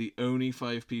 literally the only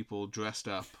 5 people dressed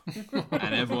up,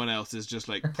 and everyone else is just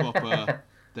like proper,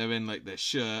 they're in like their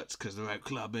shirts because they're out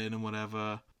clubbing and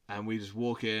whatever. And we just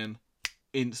walk in,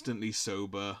 instantly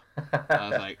sober. I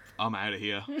was like, I'm out of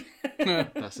here.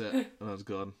 That's it. I was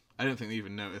gone. I don't think they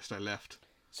even noticed I left.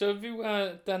 So have you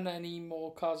done any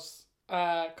more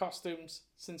costumes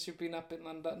since you've been up in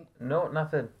London? No,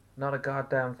 nothing. Not a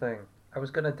goddamn thing. I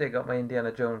was going to dig up my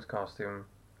Indiana Jones costume.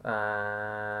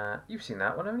 You've seen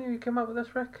that one, haven't you? You came up with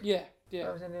this, Rick? Yeah.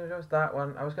 That was Indiana Jones, that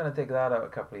one. I was going to dig that out a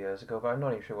couple of years ago, but I'm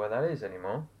not even sure where that is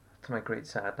anymore. To my great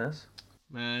sadness.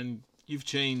 Man, you've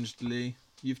changed, Lee.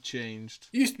 You've changed.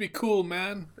 You used to be cool,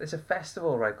 man. There's a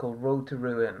festival, right, called Road to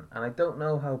Ruin, and I don't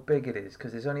know how big it is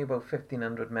because there's only about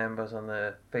 1,500 members on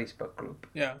the Facebook group.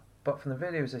 Yeah. But from the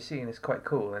videos I've seen, it's quite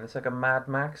cool, and it's like a Mad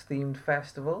Max themed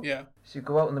festival. Yeah. So you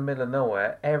go out in the middle of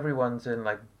nowhere, everyone's in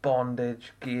like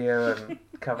bondage gear and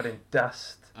covered in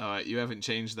dust. Alright, you haven't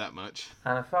changed that much.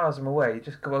 And as far as I'm aware, you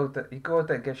just go out there,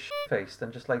 and get shit-faced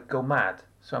and just like go mad.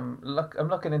 So I'm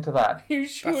looking into that. Are you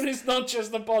sure it's not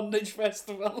just the Bondage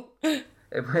Festival? I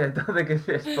don't think it's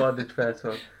just Bondage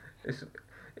Festival.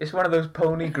 It's one of those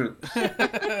pony groups. I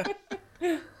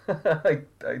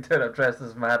turn up dressed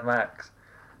as Mad Max.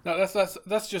 No,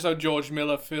 that's just how George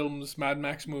Miller films Mad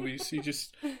Max movies. He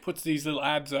just puts these little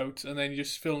ads out, and then he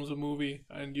just films a movie,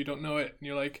 and you don't know it, and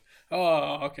you're like,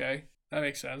 oh, okay, that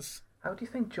makes sense. How do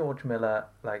you think George Miller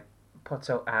like puts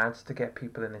out ads to get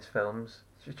people in his films?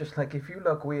 It's just like, if you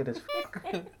look weird as fuck,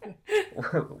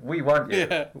 we want you.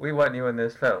 Yeah. We want you in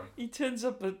this film. He turns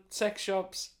up at sex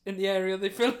shops in the area they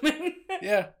film in.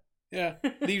 Yeah.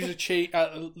 Leaves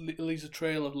a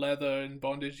trail of leather and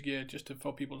bondage gear just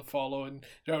for people to follow, and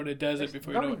they're out in the desert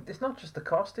before you know it. It's not just the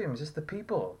costumes; it's the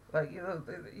people. Like,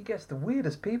 he gets the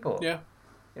weirdest people. Yeah.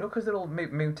 You know, because they're all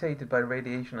mutated by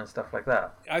radiation and stuff like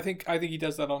that. I think he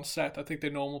does that on set. I think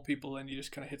they're normal people, and you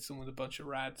just kind of hit them with a bunch of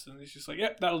rads, and he's just like,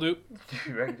 "Yep, that'll do."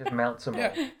 You reckon just melts them all?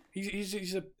 He's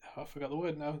a I forgot the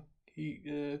word now.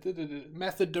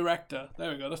 Method director.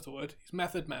 There we go. That's the word. He's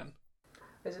method man.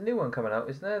 There's a new one coming out,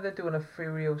 isn't there? They're doing a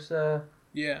Furiosa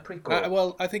prequel.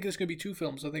 Well, I think there's going to be 2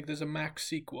 films. I think there's a Max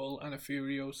sequel and a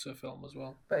Furiosa film as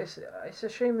well. But it's a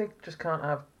shame they just can't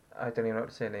have. I don't even know what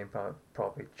to say her name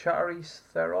probably. Charlize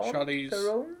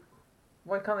Theron?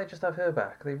 Why can't they just have her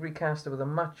back? They recast her with a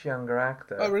much younger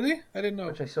actor. Oh, really? I didn't know.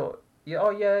 Which I saw.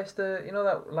 Yeah, it's the, you know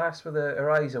that lass with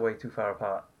her eyes are way too far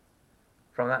apart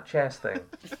from that chest thing.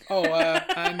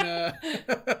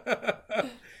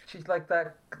 She's like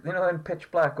that, you know, in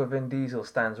Pitch Black where Vin Diesel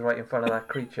stands right in front of that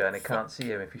creature and it can't see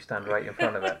him if you stand right in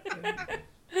front of it.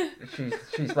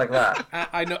 She's like that.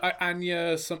 I know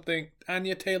Anya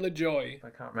Taylor-Joy. I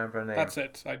can't remember her name. That's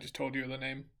it. I just told you the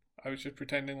name. I was just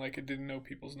pretending like I didn't know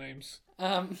people's names.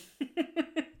 I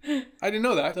didn't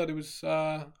know that. I thought it was.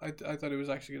 I thought it was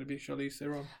actually going to be Charlize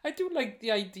Theron. I do like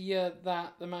the idea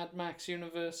that the Mad Max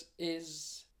universe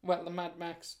is, well, the Mad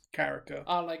Max character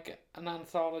are like an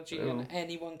anthology, and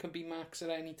anyone can be Max at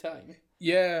any time.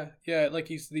 Yeah, like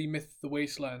he's the myth, the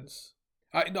Wastelands.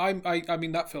 I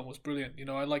mean, that film was brilliant. You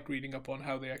know, I like reading up on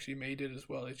how they actually made it as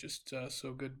well. It's just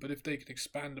so good. But if they could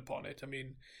expand upon it, I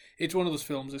mean, it's one of those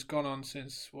films that's gone on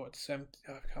since what, 70?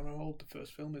 I can't remember how old the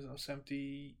first film is now.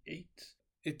 78.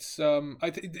 It's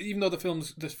even though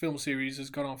this film series has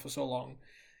gone on for so long,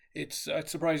 it's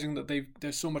surprising that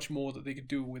there's so much more that they could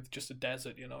do with just a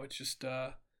desert. You know, it's just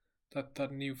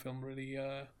that new film really.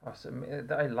 Awesome.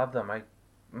 I love them.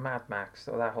 Mad Max,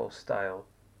 or that whole style.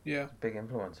 Yeah, it's a big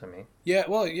influence on me. Yeah,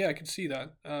 well, yeah, I can see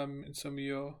that in some of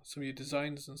your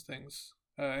designs and things.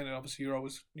 And obviously,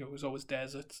 it was always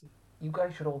deserts. You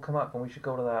guys should all come up, and we should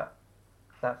go to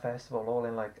that festival, all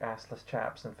in like assless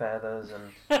chaps and feathers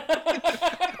and.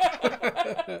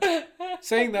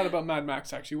 Saying that about Mad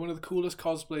Max, actually, one of the coolest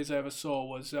cosplays I ever saw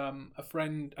was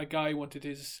a guy wanted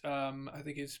his I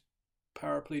think his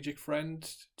paraplegic friend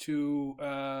to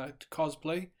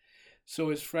cosplay. So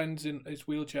his friend's is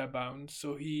wheelchair bound,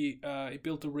 so he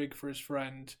built a rig for his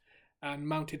friend and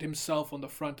mounted himself on the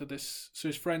front of this. So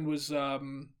his friend was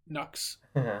Nux,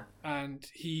 and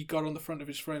he got on the front of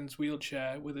his friend's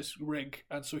wheelchair with this rig,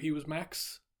 and so he was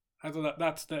Max. I thought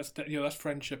that's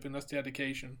friendship and that's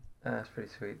dedication. That's pretty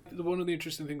sweet. One of the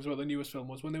interesting things about the newest film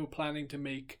was when they were planning to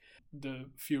make the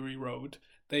Fury Road,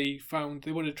 they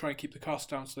wanted to try and keep the cost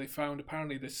down, so they found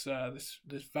apparently this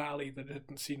valley that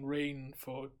hadn't seen rain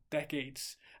for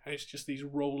decades, and it's just these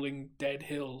rolling dead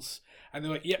hills. And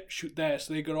they're like, "Yep, shoot there."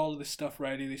 So they got all of this stuff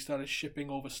ready. They started shipping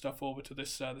over stuff over to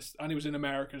this, and it was in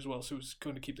America as well, so it was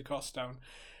going to keep the costs down.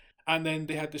 And then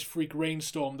they had this freak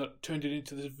rainstorm that turned it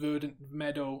into this verdant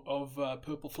meadow of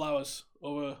purple flowers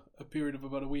over a period of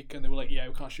about a week. And they were like, "Yeah,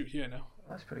 we can't shoot here now."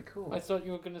 That's pretty cool. I thought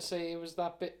you were going to say it was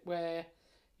that bit where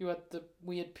you had the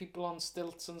weird people on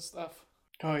stilts and stuff.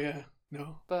 Oh yeah,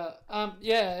 no. But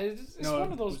yeah, it's No,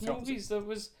 one of those it was the movies that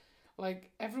was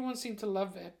like everyone seemed to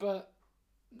love it, but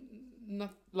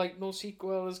not like no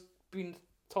sequel has been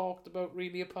talked about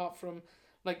really, apart from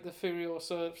like the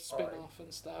Furiosa spin-off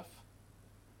and stuff.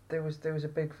 There was a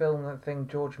big film, I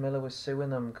think George Miller was suing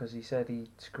them because he said he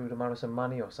screwed him out of some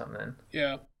money or something.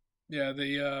 Yeah.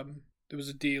 There was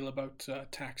a deal about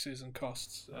taxes and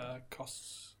costs.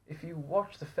 If you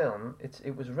watch the film,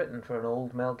 it was written for an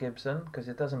old Mel Gibson because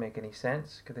it doesn't make any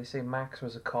sense. Because they say Max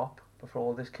was a cop before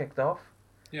all this kicked off.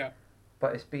 Yeah.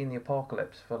 But it's been the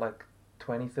apocalypse for like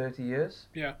 20, 30 years.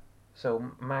 Yeah.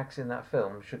 So Max in that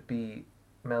film should be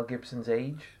Mel Gibson's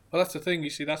age. Well, that's the thing. You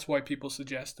see, that's why people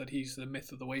suggest that he's the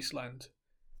myth of the wasteland,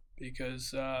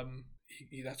 because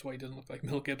that's why he doesn't look like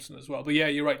Mel Gibson as well. But yeah,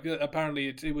 you're right. Apparently,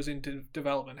 it was in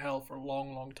development hell for a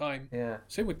long, long time. Yeah.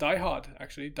 Same with Die Hard.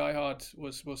 Actually, Die Hard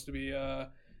was supposed to be a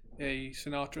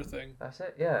Sinatra thing. That's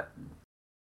it. Yeah.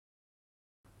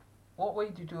 What way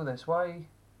do you do this? Why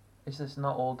is this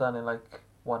not all done in like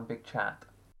one big chat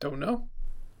Don't know.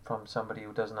 from somebody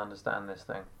who doesn't understand this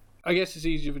thing? I guess it's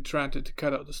easier for Tranta to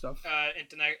cut out the stuff.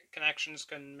 Internet connections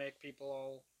can make people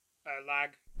all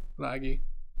lag. Laggy.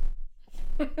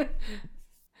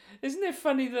 Isn't it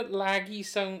funny that Laggy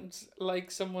sounds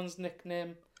like someone's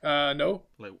nickname? No.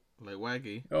 Like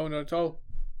Waggy. Oh, not at all.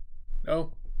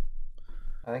 No.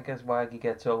 I think as Waggy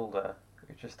gets older,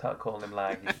 we just start calling him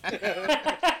Laggy.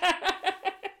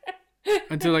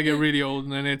 Until I get really old,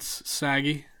 and then it's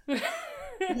Saggy.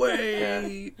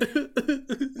 Wait.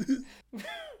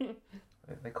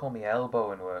 They call me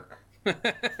Elbow in work.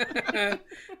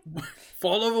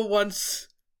 Fall over once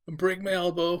and break my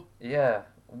elbow. Yeah,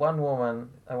 one woman,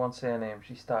 I won't say her name,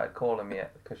 she started calling me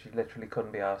it because she literally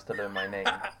couldn't be asked to learn my name.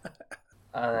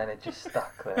 And then it just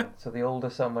stuck then. So the older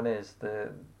someone is,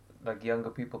 the like younger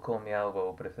people call me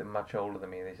Elbow, but if they're much older than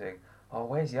me, they say, "Oh,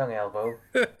 where's young Elbow?"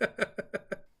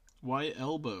 Why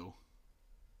elbow?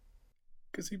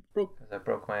 Because he broke. Because I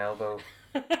broke my elbow.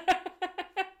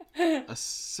 A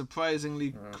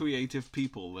surprisingly creative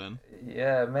people, then.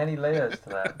 Yeah, many layers to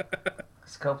that.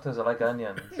 Sculptors are like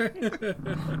onions.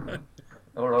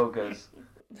 Or ogres.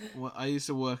 Well, I used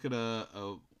to work at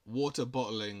a water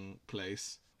bottling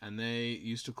place, and they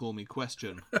used to call me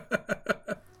Question.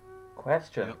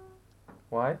 Question? Yep.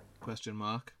 Why? Question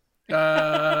mark.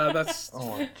 That's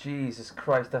Oh, Jesus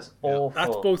Christ, that's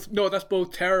awful. that's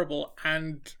both terrible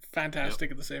and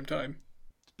fantastic at the same time.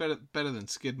 It's better than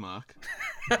skid mark.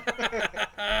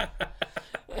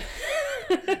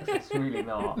 It's really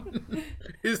not.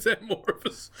 Is there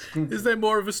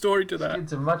more of a story to that?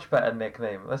 It's a much better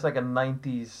nickname. That's like a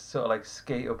 90s sort of like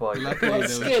skater boy. Luckily,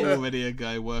 there was already a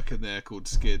guy working there called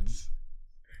Skids.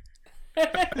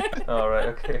 Oh, right,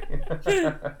 okay.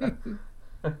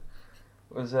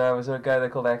 Was there a guy there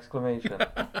called Exclamation?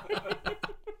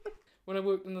 When I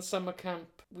worked in the summer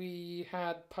camp, we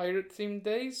had pirate themed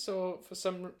days. So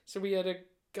we had a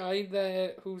guy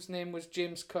there whose name was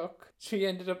James Cook. So he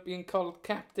ended up being called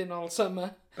Captain all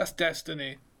summer. That's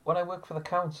destiny. When I worked for the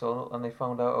council and they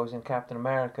found out I was in Captain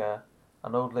America,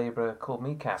 an old labourer called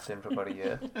me Captain for about a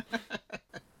year.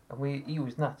 And he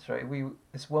was nuts, right?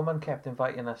 This woman kept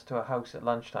inviting us to her house at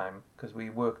lunchtime because we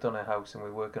worked on her house and we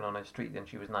were working on her street and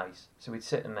she was nice. So we'd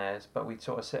sit in theirs, but we'd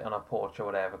sort of sit on our porch or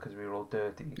whatever because we were all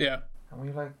dirty. Yeah. And we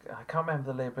were like, I can't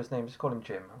remember the labourer's name, just call him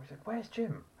Jim. And we was like, where's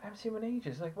Jim? I haven't seen him in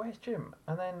ages. Like, where's Jim?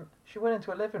 And then she went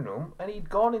into a living room and he'd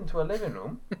gone into a living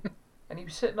room and he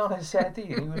was sitting on his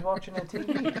settee and he was watching a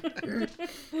TV.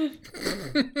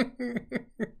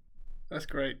 That's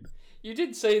great. You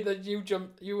did say that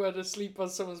you had to sleep on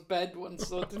someone's bed once,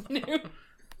 though, didn't you?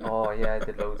 Oh, yeah, I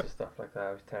did loads of stuff like that.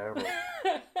 It was terrible.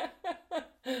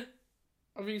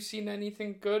 Have you seen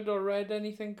anything good or read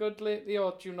anything good lately,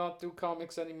 or do you not do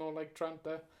comics anymore like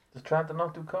Tranta? Does Tranta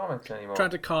not do comics anymore?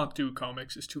 Tranta can't do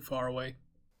comics. It's too far away.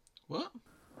 What?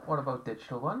 What about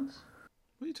digital ones?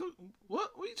 What are you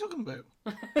talking about?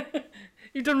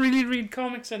 You don't really read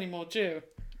comics anymore, do you?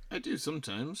 I do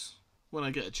sometimes, when I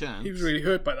get a chance. He was really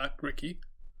hurt by that, Ricky.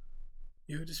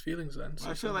 You hurt his feelings then.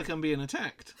 I feel like I'm being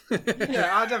attacked. Yeah,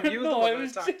 Adam, you were the one who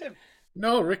attacked him.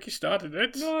 No, Ricky started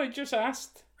it. No, I just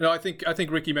asked. No, I think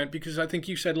Ricky meant, because I think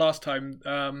you said last time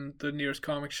the nearest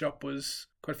comic shop was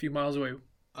quite a few miles away.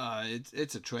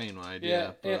 It's a train ride,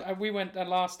 Yeah, but we went there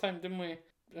last time, didn't we?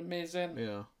 Amazing.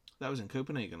 yeah. That was in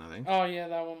Copenhagen, I think. Oh yeah,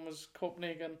 that one was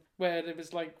Copenhagen, where there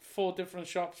was like 4 different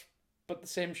shops, but the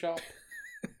same shop.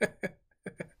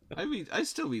 I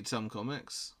still read some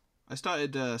comics. I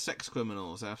started Sex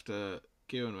Criminals after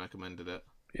Kieran recommended it.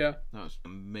 Yeah. That was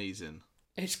amazing.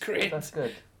 It's great. That's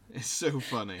good. It's so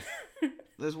funny.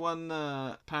 There's one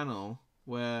panel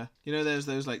where, you know, there's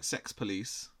those like sex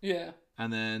police, Yeah.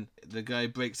 and then the guy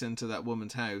breaks into that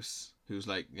woman's house, who's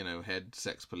like, you know, head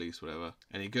sex police, whatever,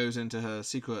 and he goes into her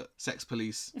secret sex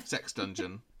police sex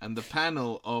dungeon, and the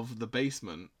panel of the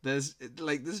basement, there's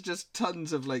just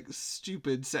tons of like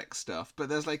stupid sex stuff, but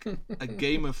there's like a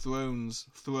Game of Thrones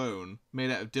throne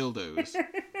made out of dildos.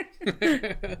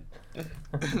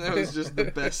 That was just the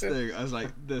best thing. I was like,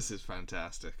 this is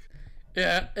fantastic.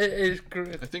 Yeah, it is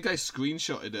great. I think I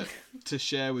screenshotted it to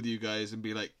share with you guys and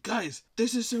be like, guys,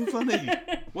 this is so funny.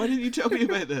 Why didn't you tell me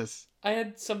about this? I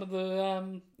had some of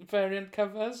the variant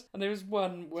covers, and there was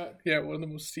one where Yeah, one of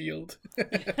them was sealed.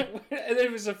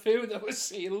 there was a few that were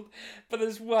sealed, but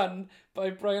there's one by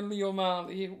Brian Lee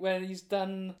O'Malley where he's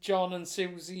done John and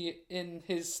Susie in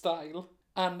his style,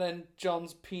 and then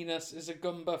John's penis is a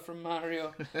Goomba from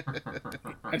Mario.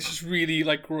 And it's just really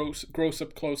like gross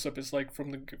up close up. It's like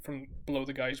from below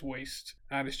the guy's waist,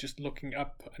 and it's just looking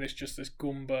up, and it's just this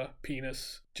Goomba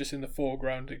penis just in the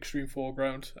foreground, extreme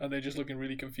foreground, and they're just looking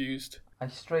really confused. I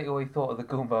straight away thought of the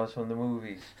Goombas from the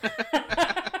movies.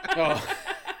 Oh.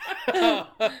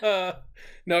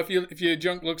 No, if your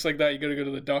junk looks like that, you gotta go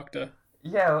to the doctor.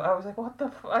 Yeah, I was like, what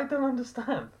the I don't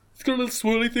understand. He's got a little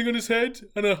swirly thing on his head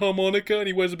and a harmonica, and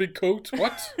he wears a big coat.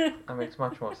 What? That makes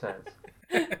much more sense.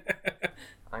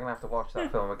 I'm going to have to watch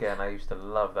that film again. I used to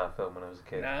love that film when I was a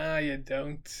kid. Nah, you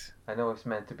don't. I know it's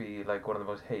meant to be like one of the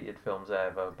most hated films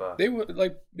ever, but... They were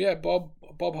like, yeah, Bob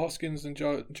Hoskins and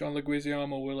John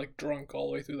Leguizamo were like drunk all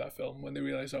the way through that film when they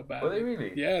realised how bad. Were they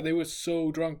really? Yeah, they were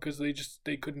so drunk because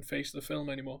they couldn't face the film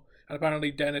anymore. And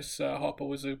apparently Dennis Hopper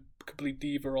was a complete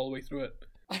diva all the way through it.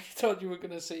 I thought you were going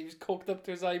to say he was coked up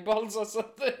to his eyeballs or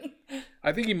something.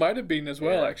 I think he might have been as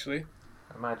well, actually.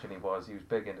 I imagine he was. He was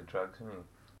big into drugs, wasn't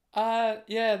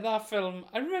he? Yeah, that film.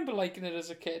 I remember liking it as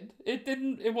a kid.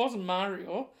 It wasn't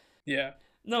Mario. Yeah.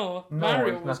 No, No,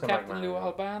 Mario it's was nothing like Captain Lou Mario.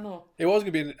 Albano. It was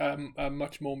going to be a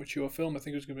much more mature film. I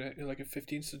think it was going to be like a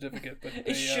 15 certificate. But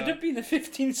It should have been a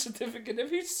 15 certificate.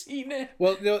 Have you seen it?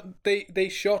 Well, you know, they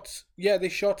shot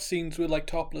scenes with like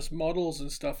topless models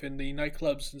and stuff in the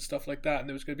nightclubs and stuff like that, and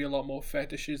there was going to be a lot more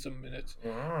fetishism in it.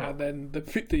 Yeah. And then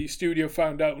the studio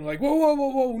found out and were like,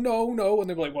 whoa, no, and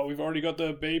they were like, well, we've already got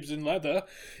the babes in leather.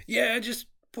 Yeah, just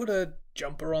put a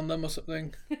jumper on them or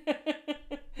something.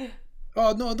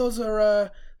 Oh no, those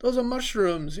are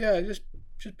mushrooms. Yeah, just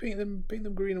paint them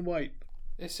green and white.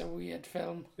 It's a weird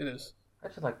film. It is. I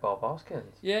just like Bob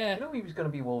Hoskins. Yeah. You know he was going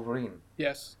to be Wolverine.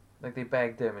 Yes. Like they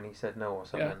begged him and he said no or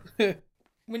something. Yeah.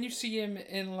 When you see him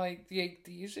in like the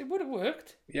 80s, it would have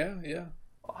worked. Yeah.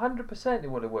 100% it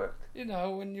would have worked. You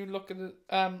know, when you look at it,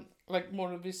 like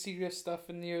more of his serious stuff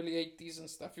in the early 80s and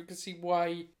stuff, you can see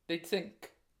why they'd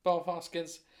think Bob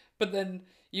Hoskins. But then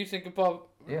you think of Bob,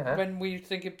 Yeah. when we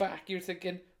think it back, you're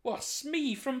thinking, what,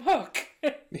 Smee from Hook?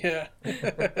 Yeah.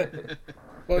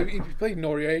 Well, he played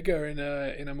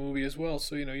Noriega in a movie as well,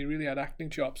 so you know he really had acting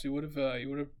chops. He would have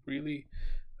really,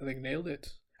 I think, nailed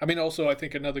it. I mean, also I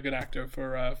think another good actor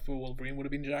for Wolverine would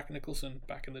have been Jack Nicholson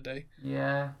back in the day.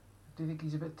 Yeah. Do you think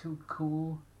he's a bit too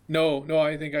cool? No,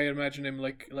 I think I imagine him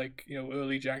like you know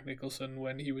early Jack Nicholson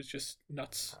when he was just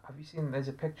nuts. Have you seen? There's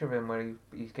a picture of him where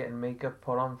he's getting makeup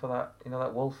put on for that. You know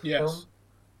that wolf Yes. film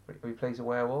where he plays a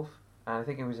werewolf. And I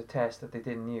think it was a test that they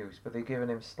didn't use, but they've given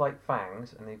him slight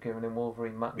fangs and they've given him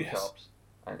Wolverine mutton Yes. chops,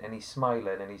 and he's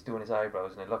smiling and he's doing his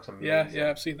eyebrows and it looks amazing. Yeah,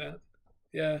 I've seen that.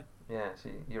 Yeah. Yeah, so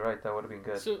you're right. That would have been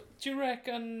good. So, do you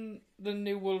reckon the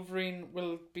new Wolverine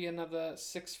will be another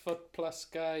 6 foot plus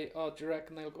guy, or do you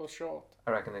reckon they'll go short?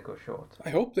 I reckon they go short. I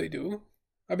hope they do.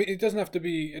 I mean, it doesn't have to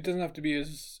be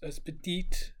as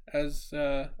petite as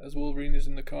Wolverine is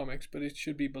in the comics, but it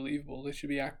should be believable. There should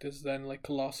be actors then like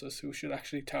Colossus who should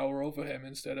actually tower over him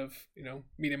instead of, you know,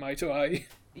 meet him eye to eye.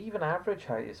 Even average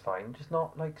height is fine, just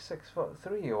not like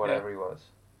 6'3" or whatever he was.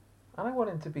 And I want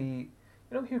him to be,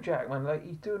 you know, Hugh Jackman. Like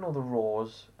he's doing all the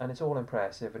roars, and it's all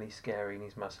impressive, and he's scary and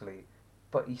he's muscly,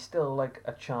 but he's still like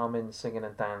a charming, singing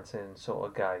and dancing sort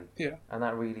of guy. Yeah. And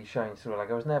that really shines through.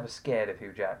 Like I was never scared of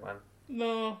Hugh Jackman.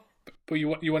 No. But you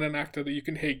want an actor that you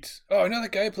can hate. Oh, another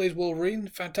guy plays Wolverine.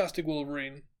 Fantastic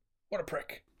Wolverine. What a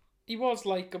prick. He was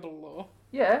likeable, though.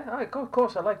 Yeah, of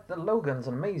course I like the Logan's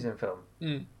an amazing film.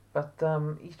 Mm. But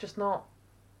he's just not.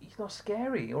 He's not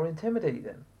scary or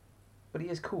intimidating, but he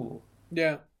is cool.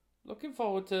 Yeah. Looking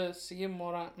forward to seeing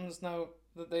what happens now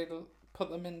that they'll put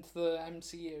them into the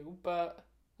MCU, but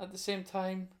at the same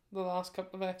time, the last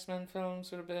couple of X-Men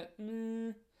films were a bit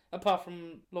meh, apart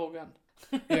from Logan.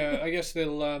 Yeah, I guess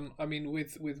they'll. I mean,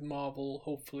 with Marvel,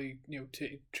 hopefully,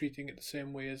 treating it the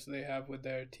same way as they have with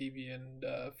their TV and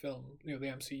film. The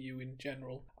MCU in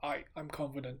general. I'm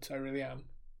confident. I really am.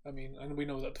 I mean, and we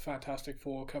know that the Fantastic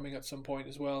Four are coming at some point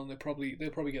as well, and they'll probably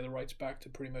get the rights back to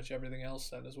pretty much everything else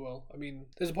then as well. I mean,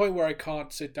 there's a point where I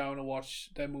can't sit down and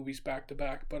watch their movies back to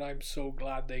back, but I'm so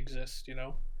glad they exist.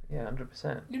 Yeah,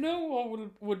 100%. You know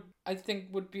what would I think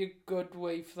would be a good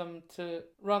way for them to,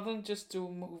 rather than just do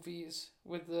movies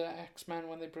with the X-Men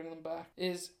when they bring them back,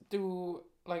 is do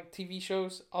like TV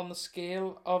shows on the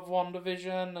scale of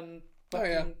WandaVision and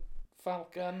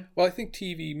Falcon. Well, I think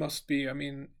TV must be. I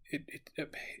mean,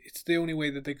 it's the only way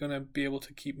that they're gonna be able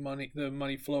to keep the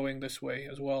money flowing this way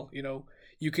as well.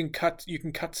 You can cut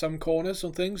some corners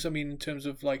on things. I mean, in terms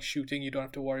of like shooting, you don't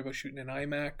have to worry about shooting in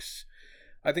IMAX.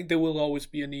 I think there will always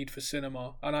be a need for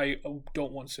cinema, and I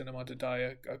don't want cinema to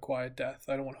die a quiet death.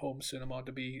 I don't want home cinema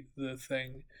to be the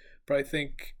thing. But I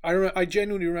think I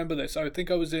genuinely remember this. I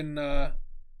think I was in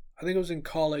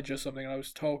college or something, and I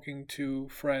was talking to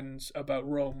friends about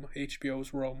Rome,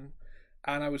 HBO's Rome,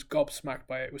 and I was gobsmacked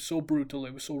by it. It was so brutal,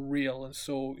 it was so real, and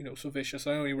so so vicious.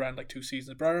 I only ran like 2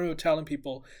 seasons, but I remember telling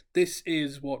people, this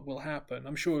is what will happen.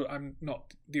 I'm sure I'm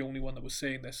not the only one that was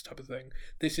saying this type of thing.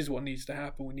 This is what needs to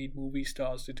happen. We need movie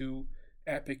stars to do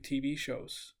epic TV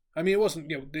shows. I mean, it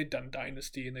wasn't, they'd done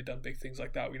Dynasty and they'd done big things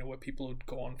like that, where people would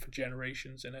go on for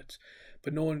generations in it.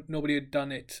 But nobody had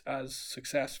done it as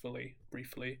successfully,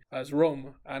 briefly, as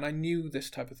Rome. And I knew this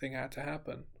type of thing had to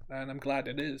happen. And I'm glad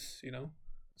it is,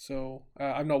 So,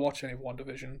 I'm not watching any of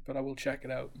WandaVision, but I will check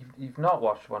it out. You've not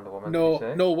watched Wonder Woman, No, did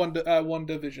you say? no,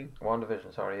 WandaVision.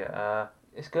 WandaVision, sorry, yeah.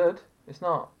 It's good. It's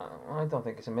not, I don't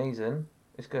think it's amazing.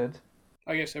 It's good.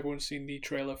 I guess everyone's seen the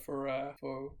trailer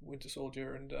for Winter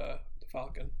Soldier and the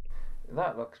Falcon.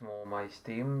 That looks more my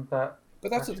steam, but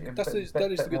that is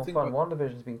the good thing.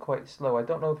 WandaVision's been quite slow. I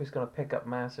don't know if it's going to pick up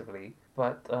massively,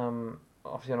 but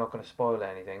obviously I'm not going to spoil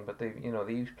anything. But they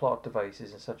use plot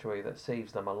devices in such a way that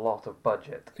saves them a lot of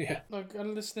budget. Yeah. Look,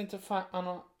 I'm listening to Fat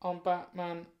Man on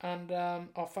Batman and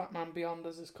or Fat Man Beyond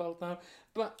as it's called now.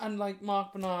 And like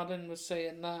Mark Bernardin was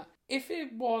saying that if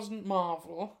it wasn't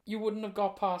Marvel, you wouldn't have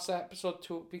got past episode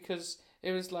 2 because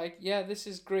it was like, yeah, this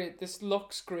is great, this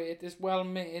looks great, it's well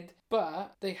made,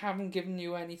 but they haven't given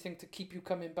you anything to keep you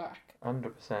coming back.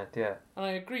 100%, yeah. And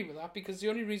I agree with that because the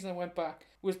only reason I went back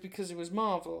was because it was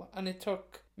Marvel, and it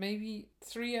took maybe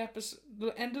 3 episodes.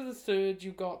 The end of the 3rd,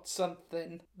 you got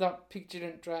something that piqued your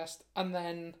interest, and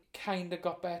then kind of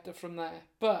got better from there.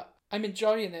 But I'm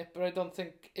enjoying it, but I don't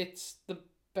think it's the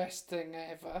best thing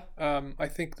ever. I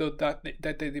think though that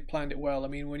they planned it well. I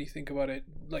mean, when you think about it,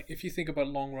 like if you think about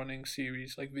long running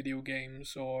series like video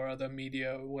games or other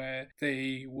media where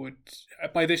they would,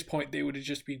 by this point they would have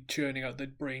just been churning out the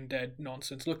brain dead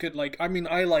nonsense. Look at I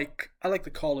like the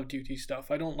Call of Duty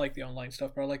stuff. I don't like the online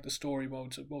stuff, but I like the story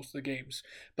modes of most of the games.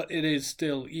 But it is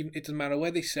still, even it doesn't matter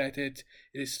where they set it,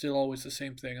 it is still always the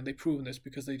same thing. And they've proven this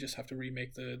because they just have to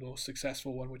remake the most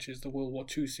successful one, which is the World War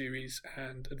II series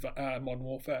and Modern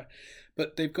Warfare.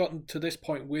 But they've gotten to this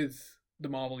point with the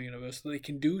Marvel universe that they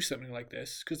can do something like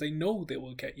this because they know they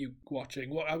will get you watching.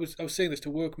 Well, I was saying this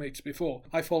to workmates before.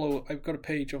 I've got a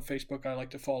page on Facebook I like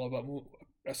to follow about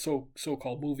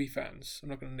so-called movie fans. I'm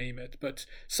not going to name it, but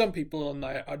some people on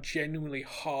there are genuinely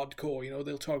hardcore.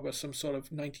 They'll talk about some sort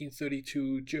of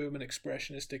 1932 German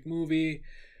expressionistic movie,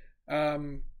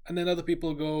 and then other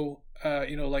people go,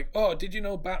 oh, did you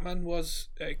know Batman was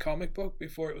a comic book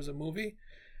before it was a movie?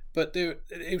 But it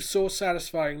was so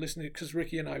satisfying listening, because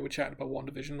Ricky and I were chatting about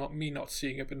WandaVision, not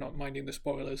seeing it, but not minding the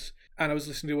spoilers. And I was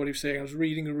listening to what he was saying. I was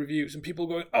reading the reviews, and people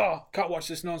going, "Oh, can't watch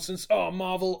this nonsense. Oh,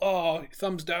 Marvel. Oh,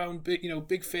 thumbs down.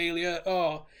 Big failure.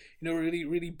 Oh, really,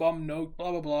 really bum note.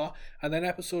 Blah blah blah." And then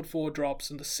episode 4 drops,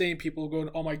 and the same people going,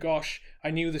 "Oh my gosh,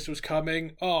 I knew this was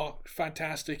coming. Oh,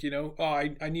 fantastic. Oh,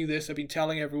 I knew this. I've been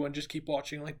telling everyone, just keep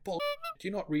watching." Like, bull. Do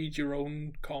you not read your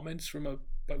own comments from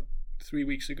about 3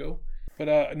 weeks ago?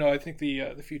 But no, I think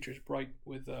the future is bright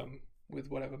with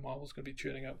whatever Marvel's going to be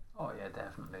churning out. Oh yeah,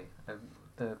 definitely.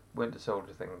 The Winter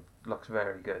Soldier thing looks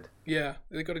very good. Yeah,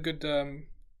 they got a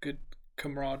good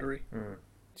camaraderie. Mm.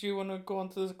 Do you want to go on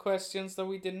to the questions that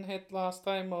we didn't hit last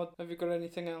time, or have you got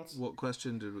anything else? What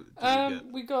question did we get?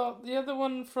 We got the other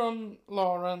one from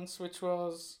Lawrence, which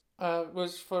was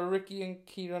for Ricky and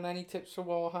Kieran. Any tips for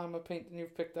Warhammer painting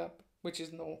you've picked up? Which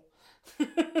is no.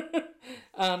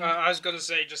 I was going to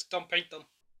say, just don't paint them.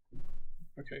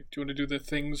 Okay. Do you want to do the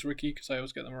things, Ricky? Because I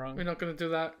always get them wrong. We're not going to do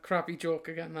that crappy joke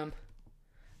again, then.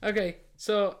 Okay,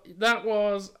 so that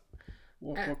was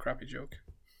What crappy joke?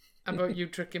 about you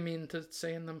tricking me into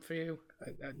saying them for you.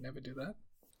 I'd never do that.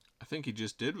 I think he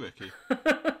just did, Ricky.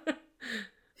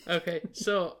 Okay,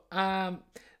 so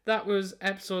that was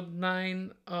episode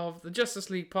 9 of the Justice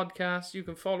League podcast. You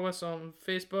can follow us on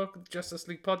Facebook, Justice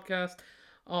League Podcast,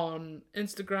 on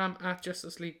Instagram at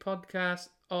Justice League Podcast,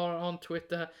 or on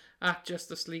Twitter at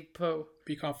Justice League Po.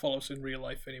 But you can't follow us in real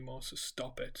life anymore, so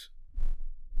stop it.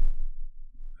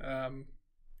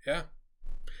 Yeah.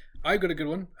 I got a good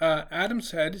one.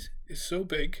 Adam's head is so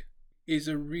big is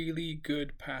a really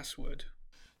good password.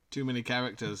 Too many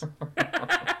characters.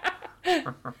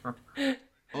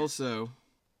 Also,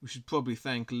 we should probably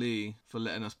thank Lee for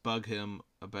letting us bug him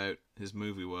about his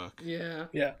movie work. Yeah.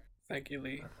 Yeah. Thank you,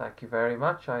 Lee. Thank you very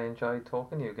much. I enjoyed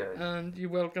talking to you guys. And you're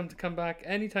welcome to come back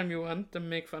anytime you want and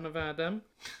make fun of Adam.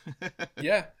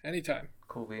 Yeah, anytime.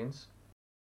 Cool beans.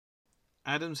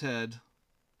 Adam's head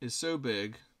is so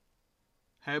big.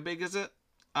 How big is it?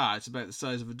 It's about the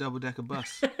size of a double-decker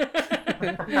bus.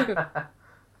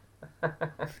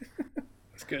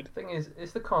 That's good. Thing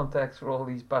is the context for all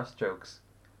these bus jokes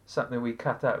something we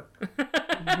cut out?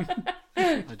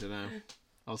 I don't know.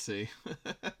 I'll see.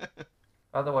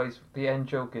 Otherwise, the end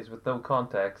joke is with no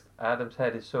context. Adam's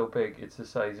head is so big, it's the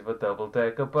size of a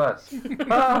double-decker bus.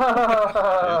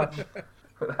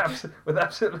 with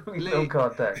absolutely no Lee,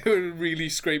 context. We're really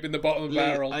scraping the bottom of the Lee,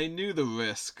 barrel. I knew the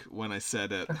risk when I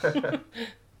said it.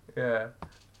 Yeah.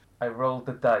 I rolled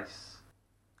the dice.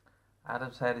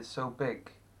 Adam's head is so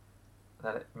big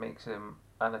that it makes him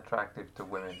unattractive to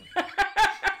women.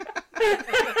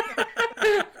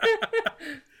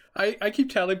 I keep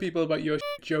telling people about your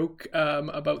joke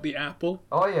about the apple.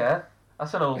 Oh yeah,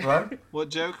 that's an old one. What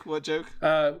joke? What joke?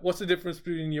 What's the difference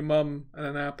between your mum and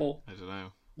an apple? I don't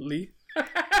know. Lee?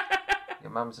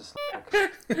 Your mum's a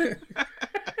slag.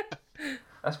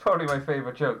 That's probably my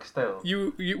favourite joke still.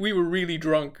 We were really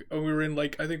drunk, and we were in I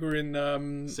think we were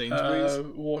in Sainsbury's?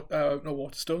 no,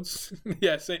 Waterstones.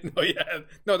 Yeah,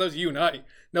 no, that was you and I.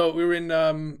 No, we were in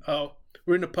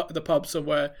we're in the pub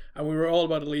somewhere, and we were all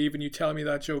about to leave, and you tell me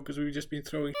that joke because we've just been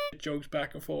throwing jokes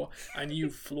back and forth, and you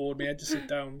floored me. I had to sit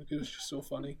down because it was just so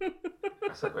funny.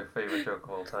 That's like my favourite joke of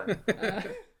all time.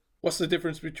 What's the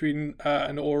difference between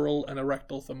an oral and a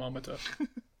rectal thermometer?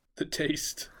 The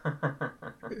taste.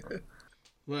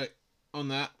 Right, on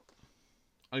that,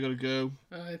 I gotta go.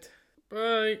 Alright.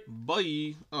 Bye.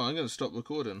 Bye. Oh, I'm gonna stop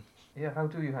recording. Yeah, how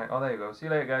do you hang? Oh, there you go. See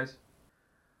you later, guys.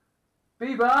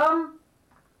 B-Bum!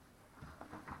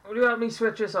 Will you help me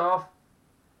switch this off?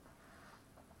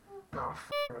 Oh,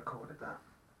 I recorded that.